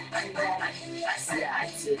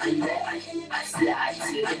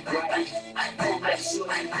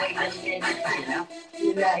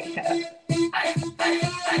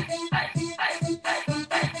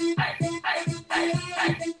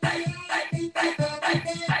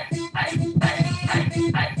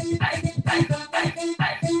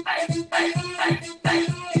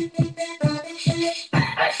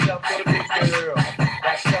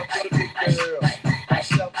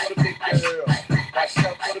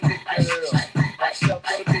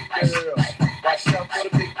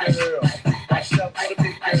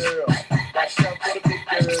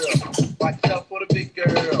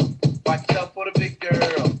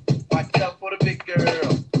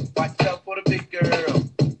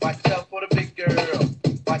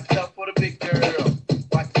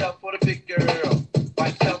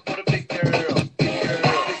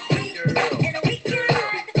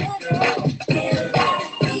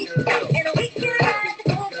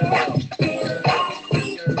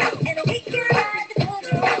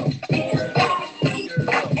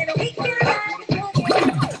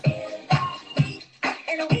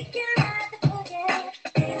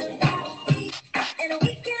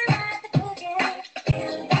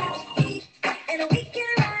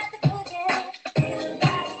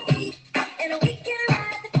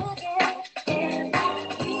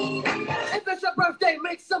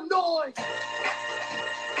 some noise.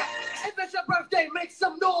 If it's your birthday, make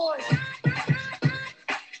some noise.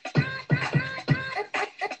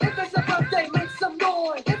 If it's your birthday, make some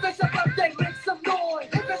noise. If it's your birthday, make some noise.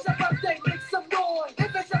 If it's your birthday, make some noise.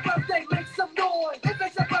 If it's your birthday, make some noise. If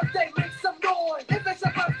it's your birthday, make some noise. If it's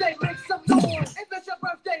your birthday, make some noise. If it's your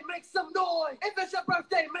birthday, make some noise. If it's your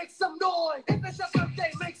birthday, make some noise. If it's your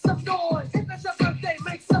birthday, make some noise. If it's your birthday,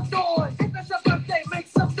 make some noise. If it's your birthday, make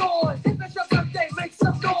some noise. If it's your birthday, make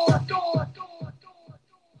some noise.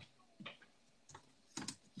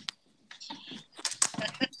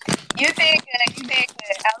 You did good. You did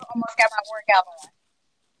good. I almost got my workout on.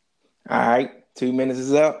 All right, 2 minutes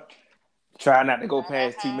is up. Try not to go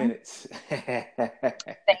past 2 minutes. Thank you.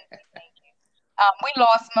 We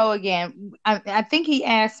lost Mo again. I think he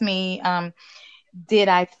asked me, did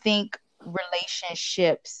I think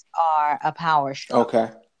relationships are a power struggle? Okay.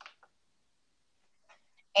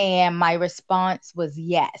 And my response was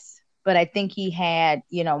yes. But I think he had,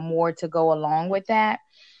 more to go along with that.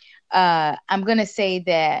 I'm going to say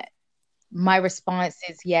that my response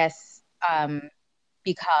is yes,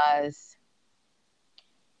 because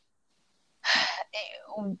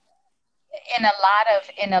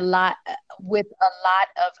with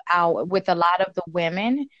a lot of the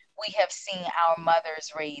women, we have seen our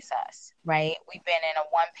mothers raise us, right? We've been in a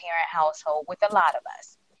one-parent household with a lot of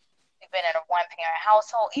us. We've been in a one-parent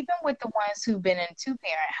household. Even with the ones who've been in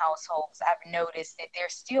two-parent households, I've noticed that they're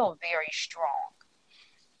still very strong.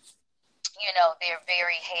 They're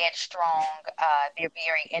very headstrong. They're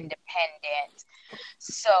very independent.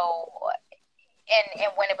 So, and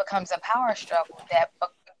when it becomes a power struggle,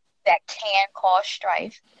 that can cause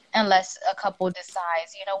strife, unless a couple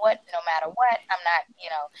decides, you know what, no matter what, I'm not,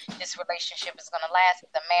 this relationship is going to last.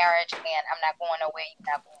 It's a marriage, and I'm not going nowhere. You're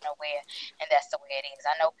not going nowhere, and that's the way it is.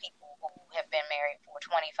 I know people who have been married for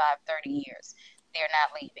 25, 30 years. They're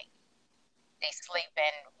not leaving. They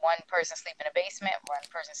one person sleep in a basement, one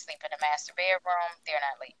person sleep in a master bedroom. They're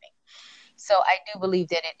not leaving. So I do believe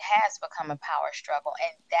that it has become a power struggle,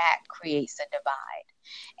 and that creates a divide.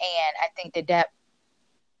 And I think that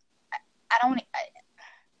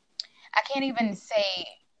I can't even say,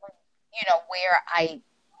 where I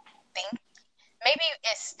think maybe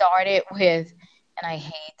it started with, and I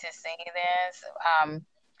hate to say this,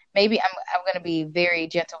 maybe I'm going to be very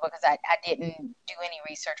gentle because I didn't do any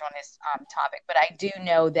research on this topic, but I do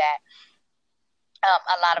know that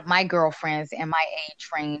a lot of my girlfriends in my age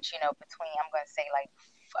range, between I'm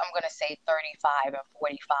going to say 35 and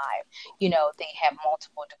 45, they have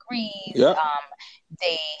multiple degrees. Yep.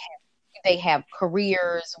 They have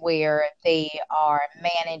careers where they are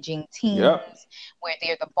managing teams, Yep. where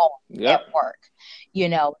they're the boss Yep. at work,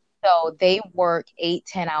 So they work 8,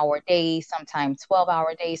 10-hour days, sometimes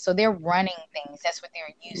 12-hour days. So they're running things. That's what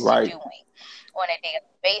they're used to doing on a daily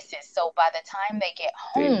basis. So by the time they get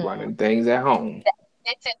home, they're running things at home.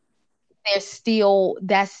 That's still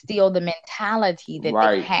the mentality that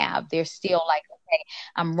they have. They're still like, okay,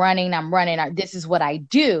 I'm running. This is what I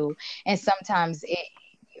do. And sometimes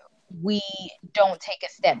we don't take a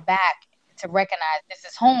step back to recognize this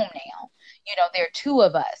is home now. There are two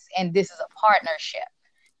of us, and this is a partnership.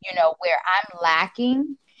 Where I'm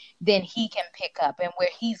lacking, then he can pick up, and where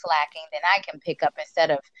he's lacking, then I can pick up,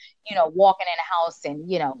 instead of, walking in a house and,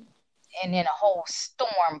 and then a whole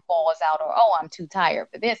storm falls out, or, oh, I'm too tired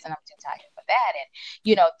for this and I'm too tired for that. And,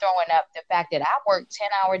 throwing up the fact that I work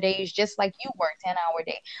 10-hour days just like you work 10-hour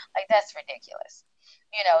days. Like, that's ridiculous.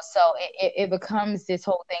 So it becomes this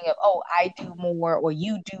whole thing of, oh, I do more or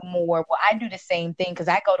you do more. Well, I do the same thing because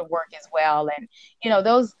I go to work as well. And,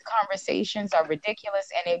 those conversations are ridiculous,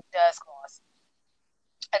 and it does cause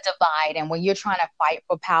a divide. And when you're trying to fight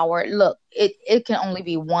for power, look, it can only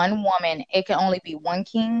be one woman. It can only be one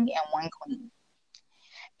king and one queen.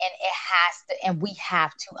 And we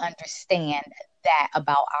have to understand that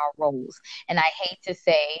about our roles. And I hate to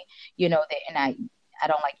say, that, and I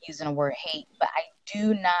don't like using the word hate, but I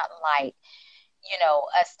do not like,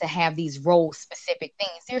 us to have these role specific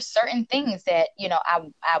things. There's certain things that,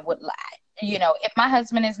 I would like, if my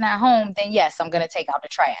husband is not home, then yes, I'm going to take out the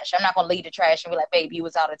trash. I'm not going to leave the trash and be like, babe, you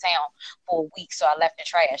was out of town for a week, so I left the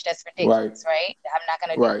trash. That's ridiculous, right? I'm not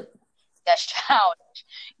going to do that. That's childish,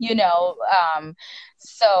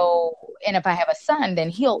 so, and if I have a son, then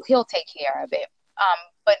he'll take care of it.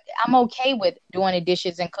 But I'm okay with doing the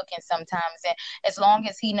dishes and cooking sometimes. And as long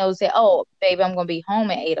as he knows that, oh, baby, I'm going to be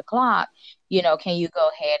home at 8:00, can you go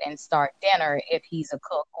ahead and start dinner if he's a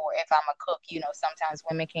cook, or if I'm a cook, sometimes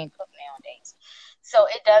women can't cook nowadays. So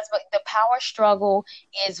it does, but the power struggle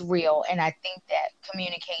is real. And I think that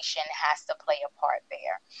communication has to play a part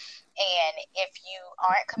there. And if you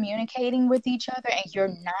aren't communicating with each other and you're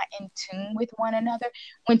not in tune with one another,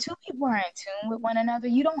 when two people are in tune with one another,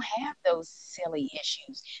 you don't have those silly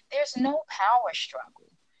issues. There's no power struggle.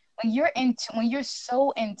 When you're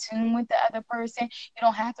so in tune with the other person, you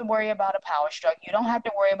don't have to worry about a power struggle. You don't have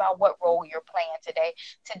to worry about what role you're playing today.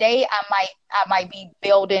 Today I might be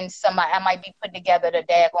building somebody. I might be putting together the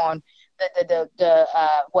daggone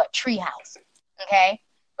what treehouse. Okay?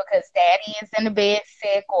 Because daddy is in the bed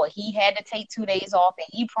sick, or he had to take 2 days off, and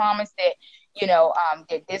he promised that,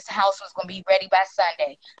 that this house was going to be ready by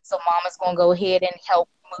Sunday. So mama's going to go ahead and help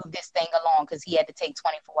move this thing along, because he had to take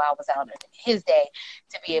 24 hours out of his day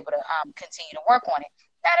to be able to continue to work on it.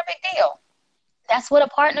 Not a big deal. That's what a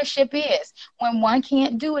partnership is. When one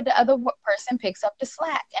can't do it, the other person picks up the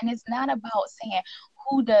slack. And it's not about saying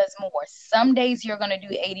who does more. Some days you're going to do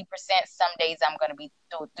 80%. Some days I'm going to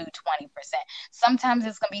do 20%. Sometimes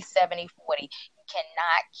it's going to be 70-40. You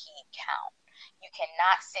cannot keep count. You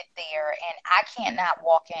cannot sit there, and I cannot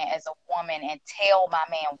walk in as a woman and tell my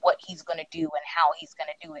man what he's going to do and how he's going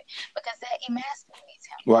to do it, because that emasculates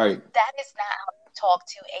him. Right. That is not how you talk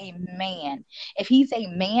to a man. If he's a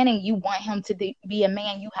man and you want him to be a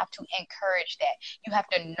man, you have to encourage that. You have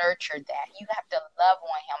to nurture that. You have to love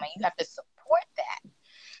on him, and you have to support that.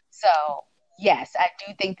 So yes, I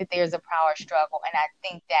do think that there's a power struggle. And I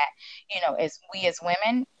think that, as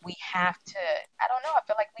women, we have to, I don't know, I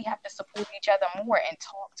feel like we have to support each other more and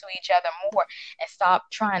talk to each other more and stop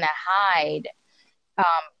trying to hide,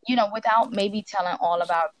 without maybe telling all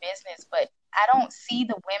of our business. But I don't see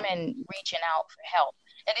the women reaching out for help.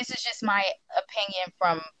 And this is just my opinion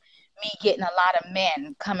from me getting a lot of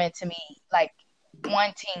men coming to me, like,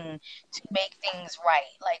 wanting to make things right.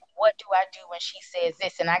 Like, what do I do when she says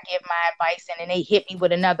this? And I give my advice, and then they hit me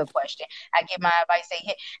with another question. I give my advice,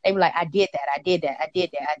 they were like, I did that.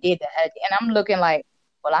 And I'm looking like,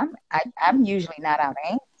 well, I'm usually not out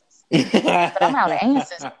of answers, but I'm out of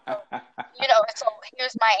answers. So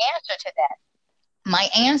here's my answer to that. My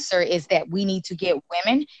answer is that we need to get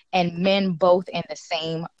women and men both in the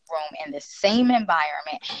same room, in the same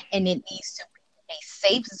environment, and it needs to be a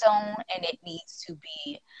safe zone, and it needs to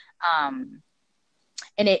be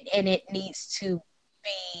it needs to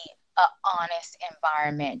be an honest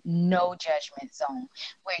environment, no judgment zone,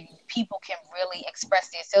 where people can really express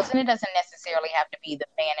themselves. And it doesn't necessarily have to be the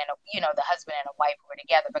man and the husband and a wife who are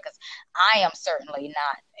together, because I am certainly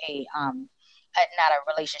not not a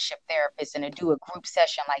relationship therapist, and to do a group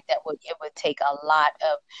session like that would take a lot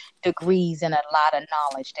of degrees and a lot of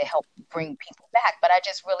knowledge to help bring people back. But I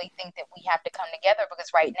just really think that we have to come together,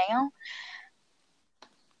 because right now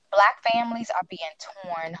Black families are being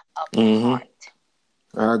torn apart.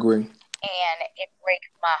 I agree. And it breaks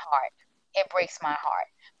my heart. It breaks my heart,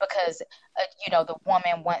 because the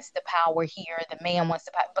woman wants the power here, the man wants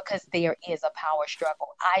the power, because there is a power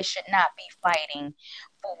struggle. I should not be fighting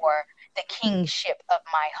for the kingship of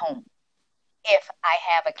my home if I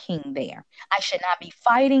have a king there. I should not be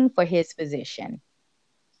fighting for his position.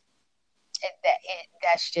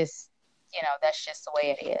 That's just the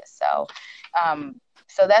way it is. So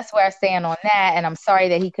that's where I stand on that. And I'm sorry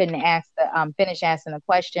that he couldn't finish asking the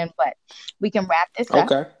question, but we can wrap this up.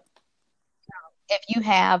 Okay. If you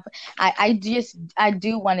have, I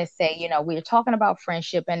do want to say, we're talking about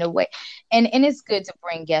friendship and the way, and it's good to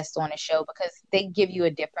bring guests on the show, because they give you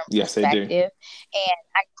a different perspective. They do.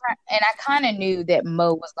 And I kind of knew that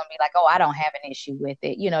Mo was going to be like, oh, I don't have an issue with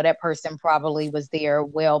it. That person probably was there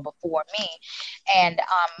well before me. And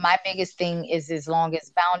my biggest thing is, as long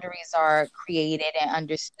as boundaries are created and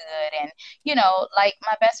understood, and, like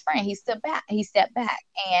my best friend, he stepped back,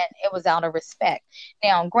 and it was out of respect.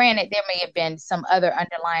 Now, granted, there may have been some other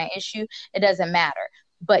underlying issue. It doesn't matter.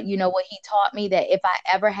 But you know what he taught me? That if I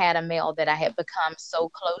ever had a male that I had become so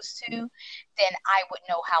close to, then I would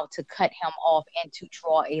know how to cut him off and to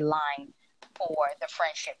draw a line for the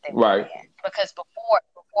friendship that we had. Because before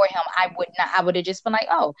him, I would have just been like,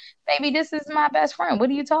 oh, baby, this is my best friend. What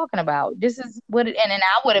are you talking about? This is what and then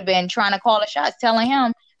I would have been trying to call the shots, telling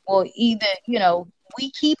him, well, either, we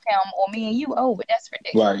keep him, or me and you. Oh, but that's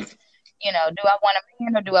ridiculous. Right. Do I want a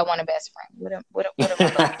man or do I want a best friend? What am I looking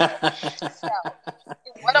for?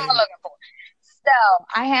 What am I looking for? So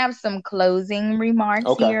I have some closing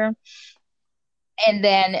remarks here. And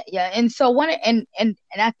then, and so and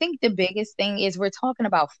I think the biggest thing is, we're talking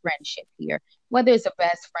about friendship here. Whether it's a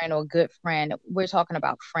best friend or a good friend, we're talking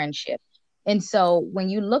about friendship. And so when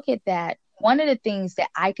you look at that, one of the things that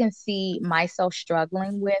I can see myself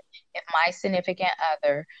struggling with, if my significant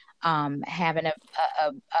other having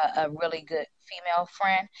a really good female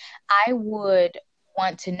friend, I would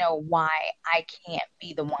want to know why I can't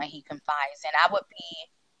be the one he confides in. I would be,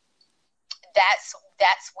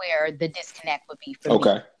 that's where the disconnect would be for me.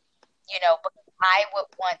 Okay. You know, because I would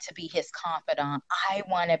want to be his confidant. I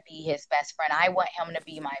want to be his best friend. I want him to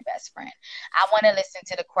be my best friend. I want to listen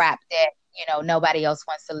to the crap that, you know, nobody else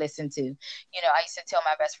wants to listen to. You know, I used to tell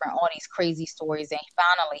my best friend all these crazy stories, and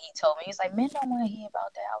finally he told me, he was like, men don't want to hear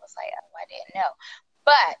about that. I was like, oh, I didn't know.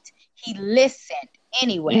 But he listened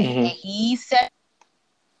anyway, and he said,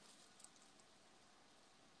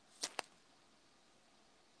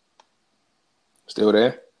 Still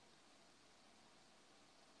there?